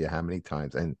to tell you how many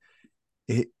times, and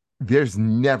it it's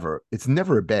never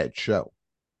a bad show.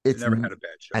 I've It's never had a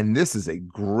bad show. And this is a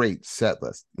great set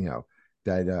list.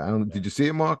 That I don't. Did you see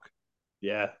it, Mark?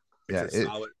 Yeah. It's Yeah, a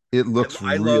solid. it looks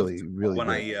I loved really, really when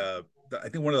good. I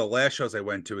think one of the last shows I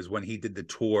went to is when he did the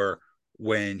tour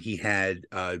when he had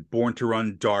Born to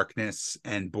Run Darkness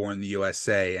and Born in the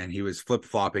USA, and he was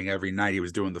flip-flopping every night. He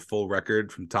was doing the full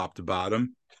record from top to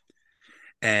bottom.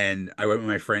 And I went with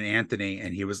my friend Anthony,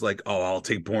 and he was like, "Oh, I'll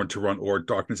take Born to Run or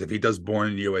Darkness. If he does Born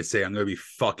in the USA, I'm gonna be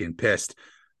fucking pissed."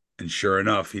 And sure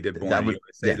enough, he did Born in the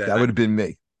USA that that night. would have been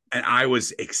me. And I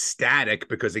was ecstatic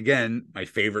because, again,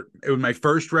 it was my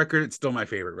first record. It's still my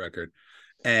favorite record.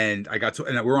 And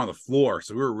we were on the floor,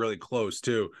 so we were really close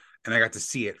too. And I got to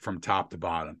see it from top to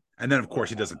bottom. And then, of course,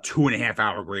 he does a 2.5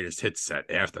 hour greatest hits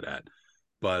set after that.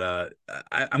 But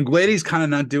I'm glad he's kind of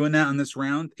not doing that on this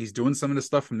round. He's doing some of the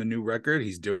stuff from the new record.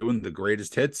 He's doing the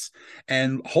greatest hits.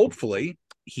 And hopefully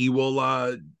he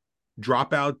will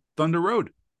drop out Thunder Road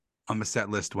on the set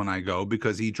list when I go,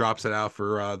 because he drops it out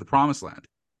for the Promised Land.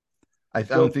 I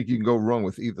don't think you can go wrong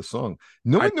with either song.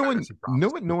 No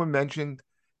one mentioned.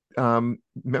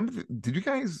 Remember? Did you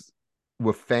guys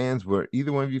were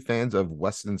either one of you fans of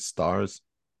Western Stars?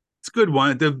 It's a good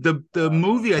one. The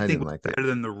movie I think didn't was like better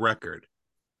than the record,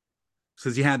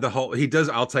 because he had the whole. He does.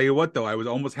 I'll tell you what, though, I was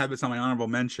almost had this on my honorable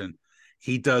mention.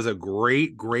 He does a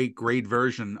great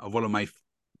version of one of my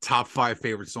top 5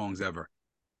 favorite songs ever,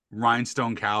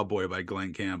 "Rhinestone Cowboy" by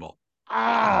Glenn Campbell.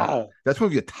 That's one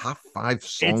of your top 5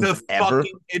 songs ever.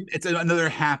 It's another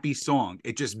happy song.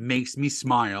 It just makes me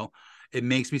smile. It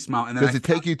makes me smile. And then does it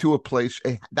take you to a place?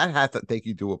 That has to take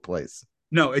you to a place.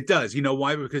 No, it does. You know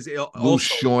why? Because Little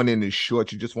Sean in his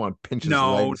shorts, you just want to pinch his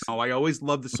legs. No. I always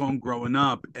loved the song growing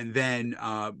up, and then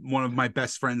one of my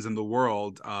best friends in the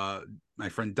world, my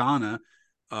friend Donna,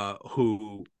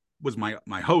 who was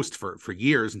my host for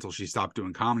years until she stopped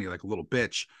doing comedy like a little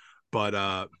bitch,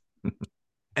 but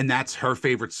and that's her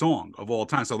favorite song of all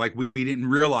time. So like we didn't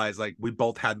realize like we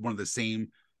both had one of the same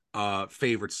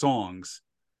favorite songs.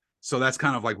 So that's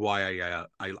kind of like why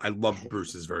I loved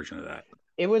Bruce's version of that.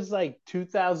 It was like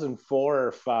 2004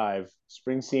 or 5.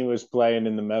 Springsteen was playing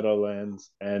in the Meadowlands,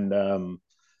 and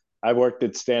I worked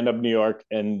at Stand Up New York,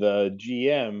 and the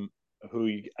GM,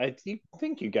 who I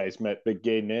think you guys met, Big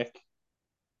Gay Nick.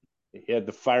 He had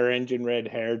the fire engine red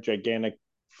hair, gigantic,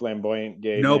 flamboyant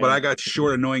gay. No, man. but I got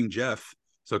short, annoying Jeff.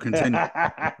 So continue.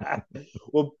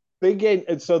 Well, Big Gay.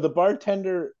 And so the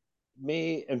bartender,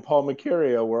 me and Paul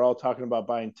Mercurio were all talking about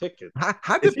buying tickets.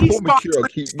 How did Paul Mercurio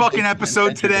keep this fucking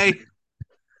episode today?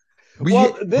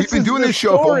 We've been doing this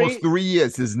show for almost 3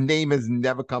 years. His name has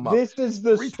never come up. This is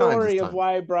the story of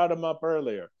why I brought him up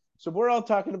earlier. So we're all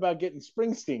talking about getting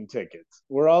Springsteen tickets.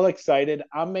 We're all excited.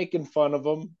 I'm making fun of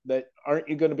them that aren't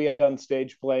you going to be on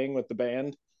stage playing with the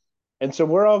band? And so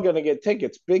we're all going to get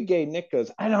tickets. Big Gay Nick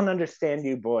goes, I don't understand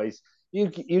you boys.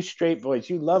 You straight boys,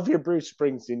 you love your Bruce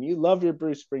Springsteen. You love your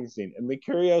Bruce Springsteen. And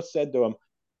Mercurio said to him,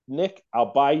 Nick,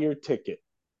 I'll buy your ticket.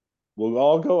 We'll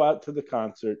all go out to the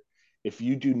concert. If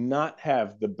you do not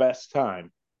have the best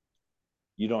time,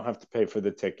 you don't have to pay for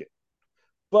the ticket.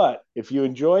 But if you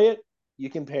enjoy it, you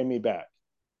can pay me back.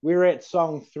 We were at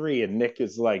song 3, and Nick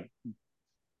is like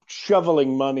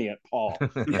shoveling money at Paul.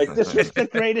 Like, this was the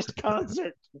greatest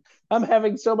concert. I'm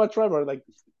having so much fun. We're like,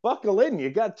 buckle in.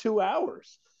 You got 2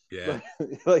 hours. Yeah.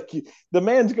 Like the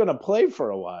man's going to play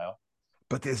for a while.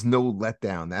 But there's no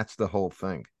letdown. That's the whole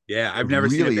thing. Yeah, I've never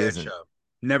seen a bad show.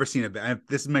 Never seen a bad.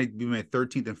 This might be my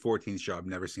 13th and 14th show. I've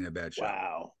never seen a bad show.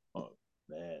 Wow, oh,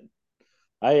 man.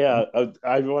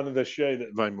 I wanted to show you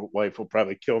that my wife will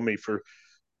probably kill me for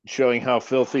showing how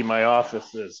filthy my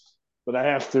office is, but I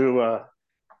have to.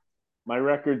 My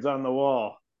record's on the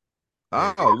wall.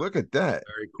 Oh, look at that!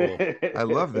 Very cool. I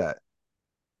love that.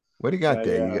 What do you got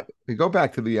there? You go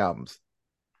back to the albums.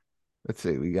 Let's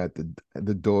see. We got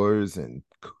the Doors and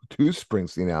two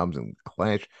Springsteen albums and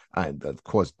Clash, and of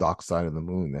course, Dark Side of the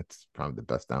Moon. That's probably the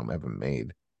best album ever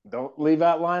made. Don't leave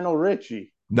out Lionel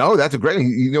Richie. No, that's a great.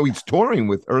 He's touring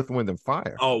with Earth, Wind, and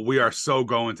Fire. Oh, we are so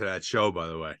going to that show, by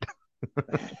the way.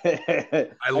 I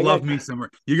I love got- me some.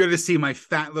 You're going to see my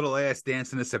fat little ass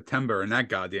dancing in September in that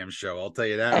goddamn show. I'll tell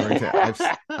you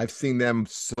that. I've seen them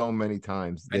so many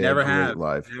times. I They're never great have.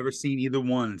 live. I've never seen either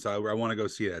one, so I want to go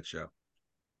see that show.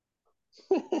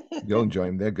 You'll enjoy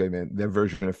them. They're good, man. Their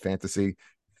version of Fantasy.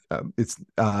 It's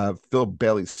Phil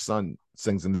Bailey's son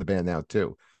sings in the band now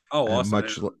too. Oh, And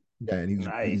awesome! yeah, and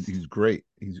Nice. he's great.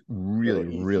 He's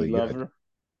really Easy really good.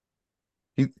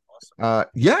 Lover.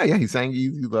 Yeah, he sang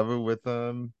Easy Lover with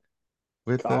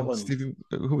Collins. Stephen,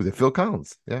 who was it? Phil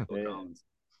Collins. Yeah. Yeah.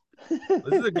 This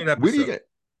is a good Where do you episode. get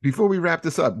before we wrap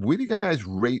this up? Where do you guys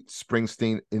rate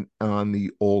Springsteen on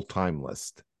the all time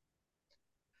list?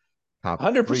 Top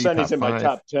 100% he's in my five,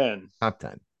 top 10. top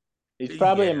 10. He's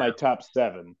probably in Yeah. my top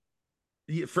 7.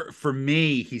 Yeah, for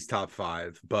me, he's top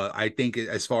 5, but I think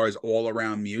as far as all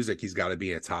around music, he's got to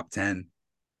be a top 10.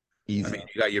 Easy. I mean,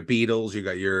 you got your Beatles, you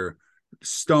got your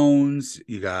Stones,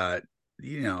 you got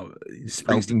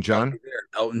Elton John.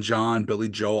 Elton John, Billy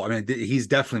Joel. I mean, he's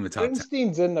definitely in the top 10.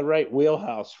 Springsteen's in the right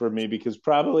wheelhouse for me because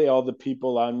probably all the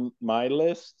people on my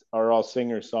list are all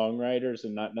singer-songwriters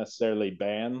and not necessarily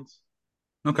bands.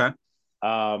 Okay.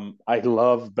 I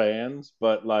love bands,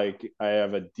 but like I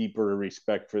have a deeper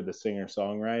respect for the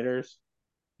singer-songwriters.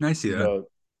 I see that. So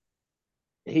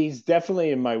he's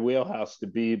definitely in my wheelhouse to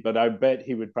be, but I bet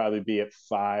he would probably be at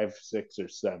 5, 6, or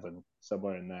 7,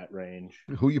 somewhere in that range.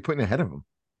 Who are you putting ahead of him?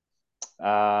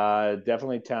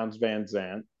 Definitely Townes Van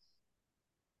Zandt.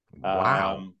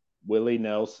 Wow. Willie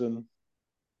Nelson.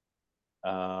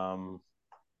 Elvis,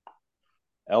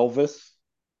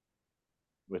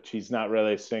 which he's not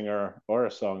really a singer or a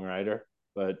songwriter,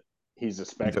 but he's a He's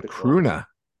a spectacle. crooner.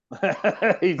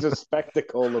 He's a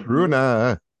spectacle of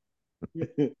Crooner.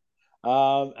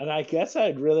 And I guess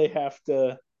I'd really have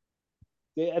to.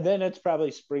 And then it's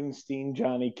probably Springsteen,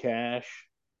 Johnny Cash,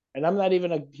 and I'm not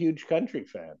even a huge country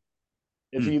fan.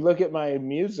 If you look at my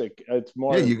music, it's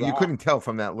more. Yeah, you couldn't tell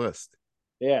from that list.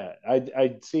 Yeah,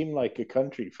 I'd seem like a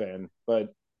country fan,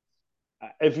 but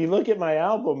if you look at my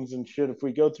albums and shit, if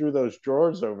we go through those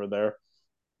drawers over there,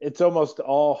 it's almost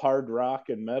all hard rock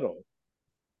and metal.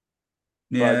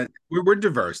 Yeah, we're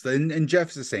diverse, and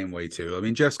Jeff's the same way too. I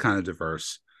mean, Jeff's kind of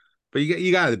diverse, but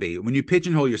you got to be. When you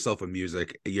pigeonhole yourself with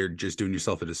music, you're just doing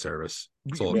yourself a disservice.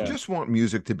 We just want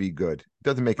music to be good. It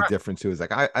doesn't make a difference to us.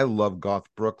 Like I love Garth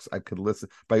Brooks. I could listen,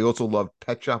 but I also love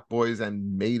Pet Shop Boys,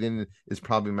 and Maiden is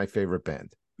probably my favorite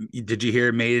band. Did you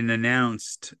hear Maiden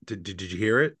announced? Did you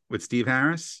hear it with Steve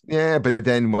Harris? Yeah, but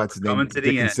then what's his name? Coming to the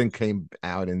end. Dickinson came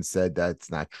out and said that's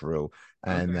not true,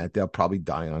 and that they'll probably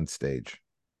die on stage.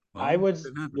 Well, I was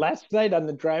last night on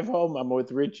the drive home. I'm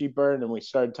with Richie Byrne, and we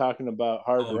started talking about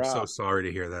hard rock. I'm so sorry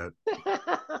to hear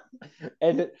that.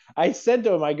 And I said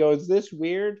to him, I go, "Is this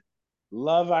weird?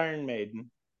 Love Iron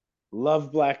Maiden,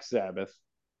 love Black Sabbath,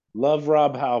 love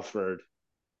Rob Halford.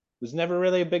 Was never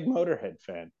really a big Motorhead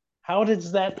fan. How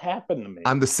does that happen to me?"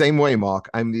 I'm the same way, Mark.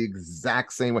 I'm the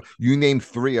exact same way. You named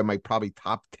 3 of my probably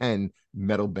top 10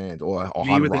 metal band or Me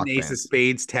hard with rock an Ace of bands.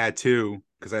 Spades tattoo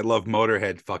because I love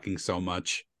Motorhead fucking so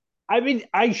much. I mean,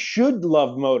 I should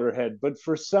love Motorhead, but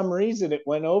for some reason it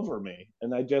went over me,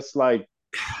 and I just like.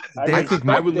 I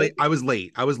was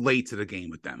late. I was late to the game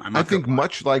with them. I think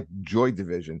much like Joy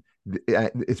Division,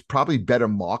 it's probably better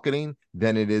marketing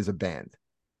than it is a band.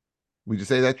 Would you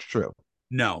say that's true?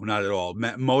 No, not at all.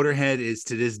 Motorhead is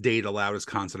to this day the loudest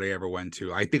concert I ever went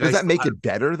to. I think Does that make it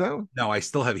better though? No, I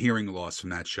still have hearing loss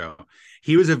from that show.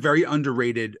 He was a very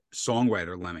underrated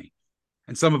songwriter, Lemmy.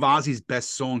 And some of Ozzy's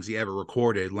best songs he ever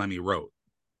recorded, Lemmy wrote.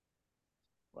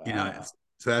 Wow. You know,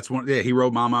 so that's one. Yeah, he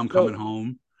wrote "Mama, I'm Coming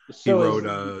Home." He wrote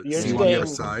 "See You on the Other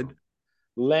Side."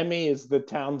 Lemmy is the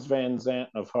Townes Van Zandt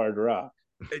of hard rock.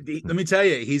 Let me tell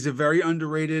you, he's a very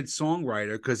underrated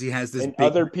songwriter because he has this. In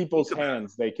other people's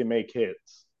hands, they can make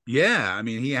hits. Yeah, I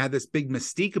mean, he had this big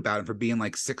mystique about him for being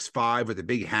like 6'5" with the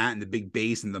big hat and the big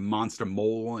bass and the monster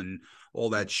mole and all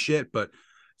that shit, but.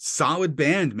 Solid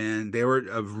band, man. They were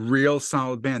a real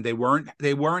solid band. They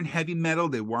weren't heavy metal.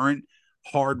 They weren't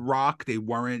hard rock. They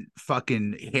weren't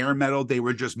fucking hair metal. They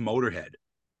were just Motorhead.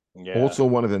 Yeah. Also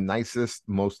one of the nicest,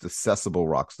 most accessible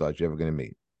rock stars you're ever going to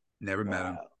meet. Never met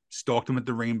him. Stalked him at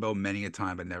the Rainbow many a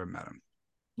time, but never met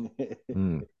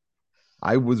him.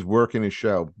 I was working a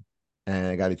show and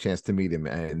I got a chance to meet him,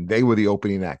 and they were the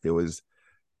opening act. It was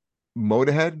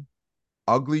Motorhead,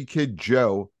 Ugly Kid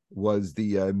Joe was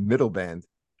the middle band,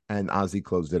 and Ozzy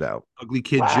closed it out. Ugly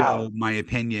Kid Wow. Joe, my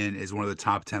opinion, is one of the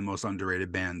top 10 most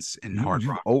underrated bands in hard You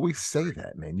rock. always say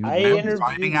that, man. You I never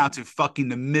Driving out to fucking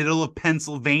the middle of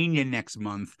Pennsylvania next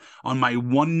month on my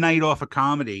one night off of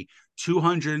comedy,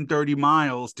 230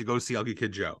 miles to go see Ugly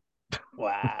Kid Joe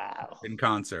Wow. in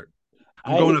concert.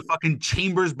 I'm going to fucking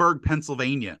Chambersburg,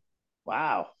 Pennsylvania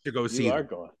Wow. to go see You are them.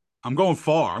 going. I'm going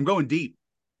far. I'm going deep.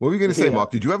 What were you going to say, Yeah.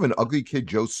 Mark? Did you have an Ugly Kid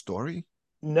Joe story?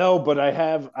 No, but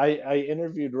I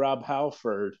interviewed Rob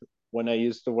Halford when I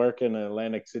used to work in an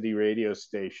Atlantic City radio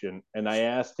station, and I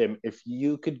asked him, if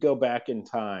you could go back in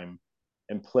time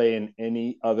and play in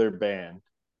any other band,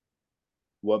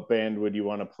 what band would you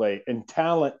want to play? And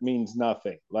talent means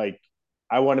nothing. Like,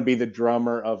 I want to be the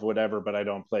drummer of whatever, but I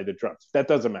don't play the drums. That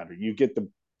doesn't matter. You get to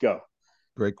go.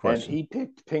 Great And question. he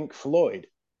picked Pink Floyd.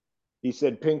 He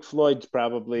said Pink Floyd's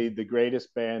probably the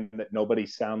greatest band, that nobody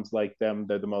sounds like them.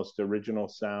 They're the most original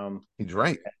sound. He's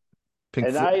right. Pink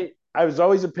And Floyd. I was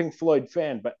always a Pink Floyd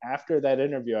fan, but after that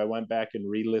interview, I went back and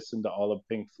re-listened to all of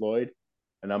Pink Floyd,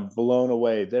 and I'm blown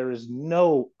away. There is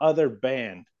no other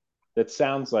band that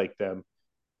sounds like them.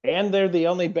 And they're the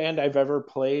only band I've ever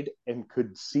played and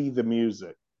could see the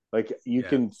music. Like, you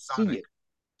can see it.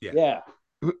 Yeah.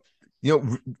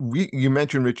 You know, you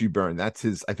mentioned Richie Byrne. That's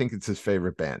his. I think it's his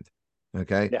favorite band.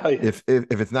 Okay. Yeah. If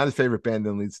it's not his favorite band,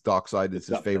 then it's Dark Side. It's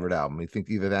his up favorite album. I think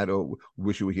either that or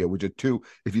Wish You Were Here, which are two.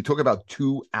 If you talk about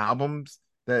two albums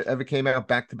that ever came out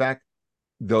back to back,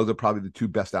 those are probably the two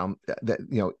best albums that,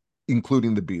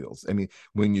 including the Beatles. I mean,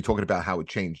 when you're talking about how it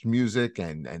changed music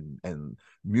and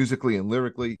musically and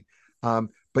lyrically, but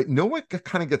what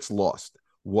kind of gets lost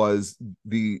was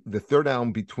the third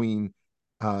album between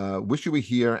Wish You Were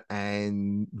Here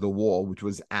and The Wall, which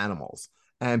was Animals.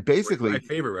 And basically, my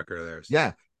favorite record of theirs.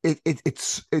 Yeah,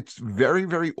 it's very,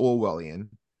 very Orwellian,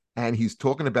 and he's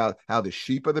talking about how the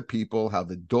sheep are the people, how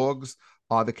the dogs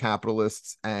are the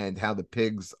capitalists, and how the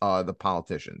pigs are the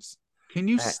politicians. Can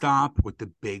you stop with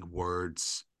the big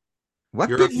words? What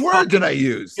big word did I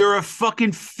use? You're a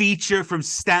fucking feature from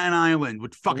Staten Island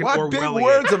with fucking what Orwellian. big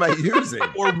words am I using?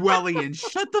 Orwellian.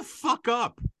 Shut the fuck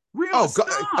up. Really? Oh, stop.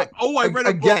 I read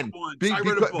a book once. I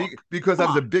read a book. Because I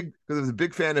was a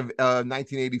big fan of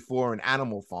 1984 and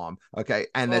Animal Farm. Okay,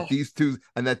 and that these two,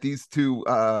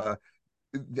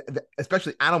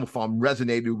 especially Animal Farm,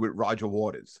 resonated with Roger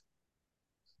Waters.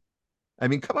 I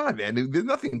mean, come on, man. There's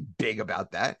nothing big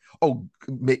about that. Oh,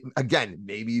 again,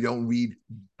 maybe you don't read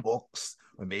books,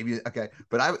 or maybe okay.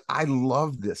 But I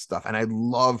love this stuff, and I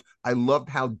love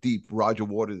how deep Roger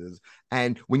Waters is.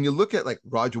 And when you look at like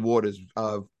Roger Waters,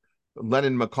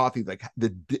 Lennon, McCarthy, like the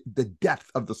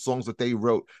depth of the songs that they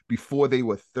wrote before they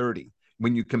were 30,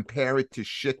 when you compare it to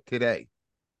shit today,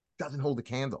 doesn't hold a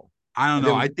candle. I don't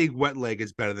know. I think Wet Leg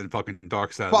is better than fucking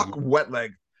Dark Side. Fuck Wet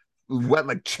Leg.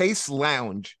 Chase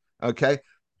Lounge. Okay,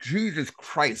 Jesus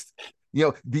Christ.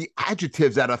 The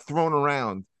adjectives that are thrown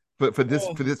around for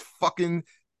this fucking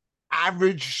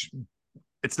average.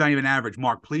 It's not even average.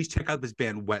 Mark, please check out this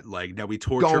band Wet Leg. Now we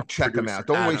torture. Don't check them out.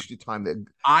 Don't Adam. waste your time.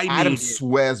 Adam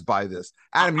swears by this.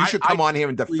 Adam, you should come on here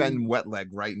and defend Wet Leg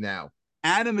right now.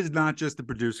 Adam is not just the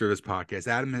producer of this podcast.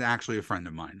 Adam is actually a friend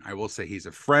of mine. I will say he's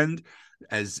a friend,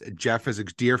 as Jeff is a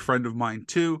dear friend of mine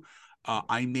too.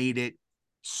 I made it,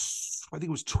 I think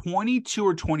it was 22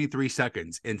 or 23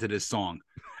 seconds into this song.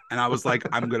 And I was like,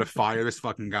 I'm going to fire this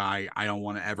fucking guy. I don't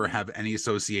want to ever have any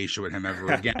association with him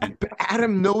ever again. But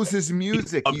Adam knows his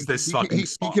music.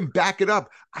 He can back it up.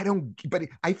 I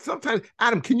sometimes,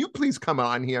 Adam, can you please come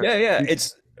on here? Yeah.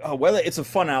 It's a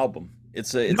fun album.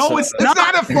 It's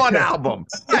not a fun album.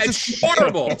 It's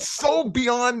horrible. It's so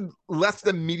beyond less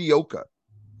than mediocre.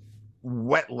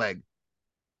 Wet Leg.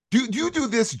 Do you do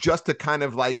this just to kind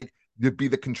of like to be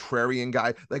the contrarian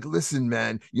guy? Like, listen,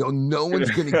 man, no one's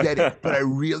gonna get it, but I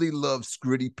really love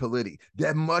Scritti Politti.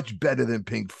 They're much better than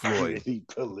Pink Floyd. Scritti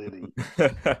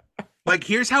Politti. Like,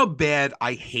 here's how bad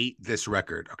I hate this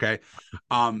record. Okay,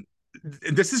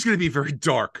 this is gonna be very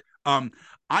dark.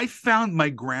 I found my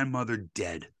grandmother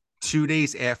dead 2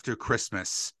 days after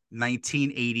Christmas,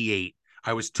 1988.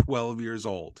 I was 12 years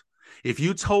old. If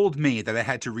you told me that I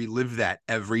had to relive that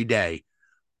every day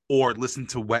or listen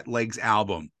to Wet Leg's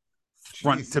album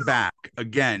front to back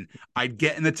again, I'd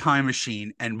get in the time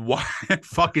machine and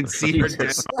fucking see her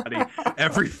dead body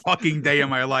every fucking day of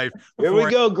my life. Here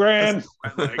we go, Gran.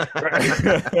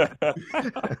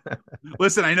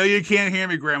 Listen, I know you can't hear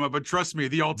me, Grandma, but trust me,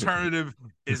 the alternative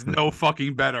is no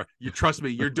fucking better. You trust me,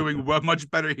 you're doing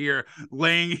much better here,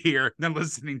 laying here, than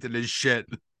listening to this shit.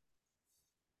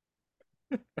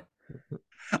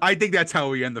 I think that's how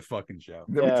we end the fucking show.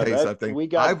 Let me tell you something. We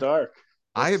got dark.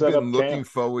 I have been looking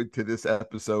forward to this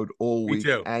episode all week. Me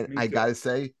too. And I got to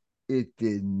say, it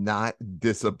did not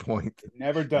disappoint. It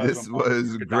never does. This when Mark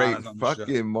was great. Riccadonna's on the show.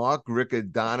 Fucking Mark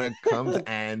Riccadonna comes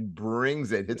and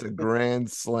brings it. It's a grand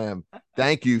slam.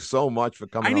 Thank you so much for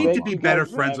coming I on. need to Thank be you better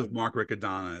guys for friends having with me. Mark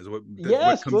Riccadonna. Is what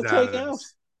Yes, comes let's out of hang out.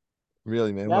 this.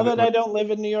 Really, man. Now that I don't live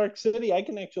in New York City, I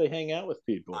can actually hang out with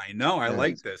people. I know. I Yes.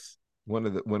 like this. one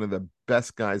of the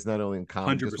best guys, not only in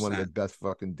comedy, just one of the 100%. best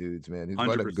fucking dudes, man. He's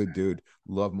what a good 100%. dude.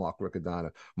 Love Mark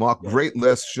Riccadonna. Mark, Yeah. great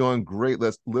list. Sean, great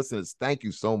list. Listeners, thank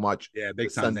you so much Yeah, for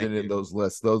big time. sending Thank in you. those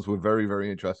lists. Those were very, very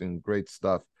interesting. Great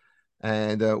stuff.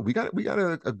 And we got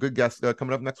a good guest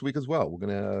coming up next week as well. We're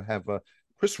gonna have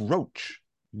Chris Roach.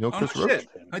 You know Oh, Chris no Roach? shit.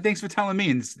 Oh, thanks for telling me.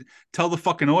 And tell the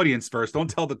fucking audience first. Don't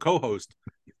tell the co-host.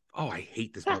 Oh, I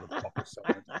hate this motherfucker so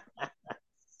much.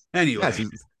 Anyway, Yes,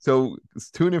 so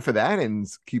tune in for that and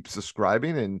keep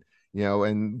subscribing, and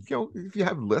if you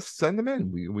have lists, send them in.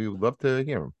 We would love to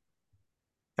hear them.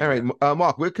 All right,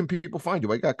 Mark, where can people find you?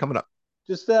 What you got coming up?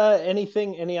 Just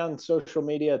any on social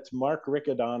media. It's Mark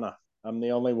Riccadonna. I'm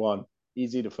the only one.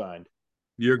 Easy to find.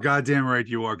 you're goddamn right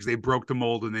you are, because they broke the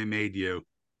mold and they made you.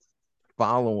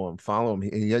 Follow him.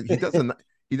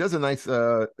 He does a nice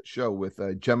show with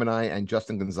Gemini and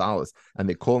Justin Gonzalez, and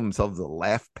they call themselves the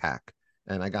Laugh Pack.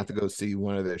 And I got to go see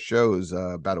one of their shows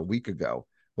about a week ago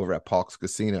over at Parks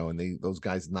Casino, and those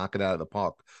guys knock it out of the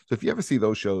park. So if you ever see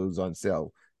those shows on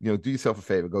sale, do yourself a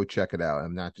favor, go check it out.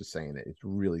 I'm not just saying it; it's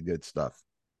really good stuff.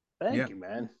 Thank you,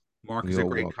 man. Mark is a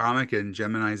great comic, and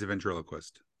Gemini's a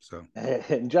ventriloquist. So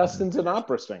And Justin's an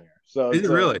opera singer. So is it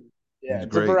really? Yeah,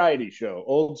 it's a variety show,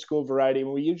 old school variety.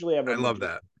 We usually have. I love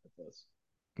that.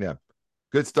 Yeah,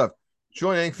 good stuff.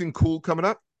 Sean, anything cool coming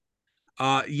up?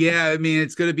 Yeah, I mean,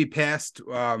 it's going to be past,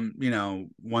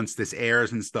 once this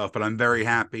airs and stuff, but I'm very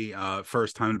happy.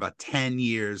 First time in about 10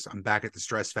 years, I'm back at the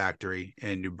Stress Factory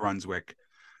in New Brunswick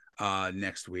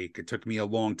next week. It took me a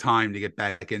long time to get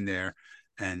back in there,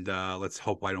 and let's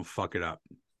hope I don't fuck it up.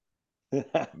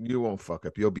 You won't fuck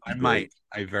up. You'll be I great. might.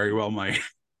 I very well might.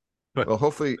 But well,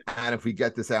 hopefully, and if we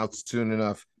get this out soon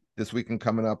enough, this weekend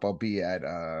coming up, I'll be at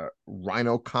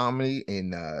Rhino Comedy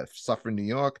in Suffern, New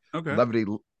York. Okay.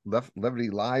 Levity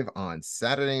Live on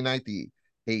Saturday night, the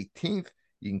 18th.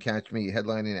 You can catch me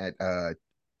headlining at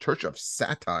Church of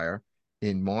Satire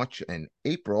in March and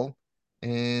April.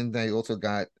 And I also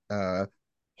got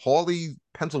Hawley,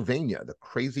 Pennsylvania, the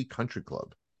Crazy Country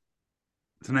Club.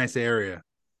 It's a nice area.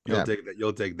 Yeah. Dig that.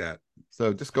 You'll dig that.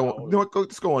 So just go,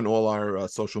 just go on all our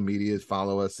social medias,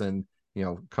 follow us, and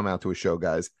come out to a show,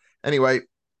 guys. Anyway,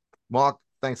 Mark,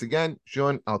 thanks again.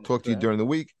 Sean, I'll talk to you during the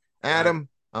week. Adam,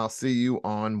 I'll see you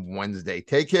on Wednesday.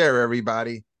 Take care,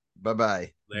 everybody.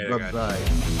 Bye-bye. Later, Bye-bye.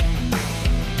 guys.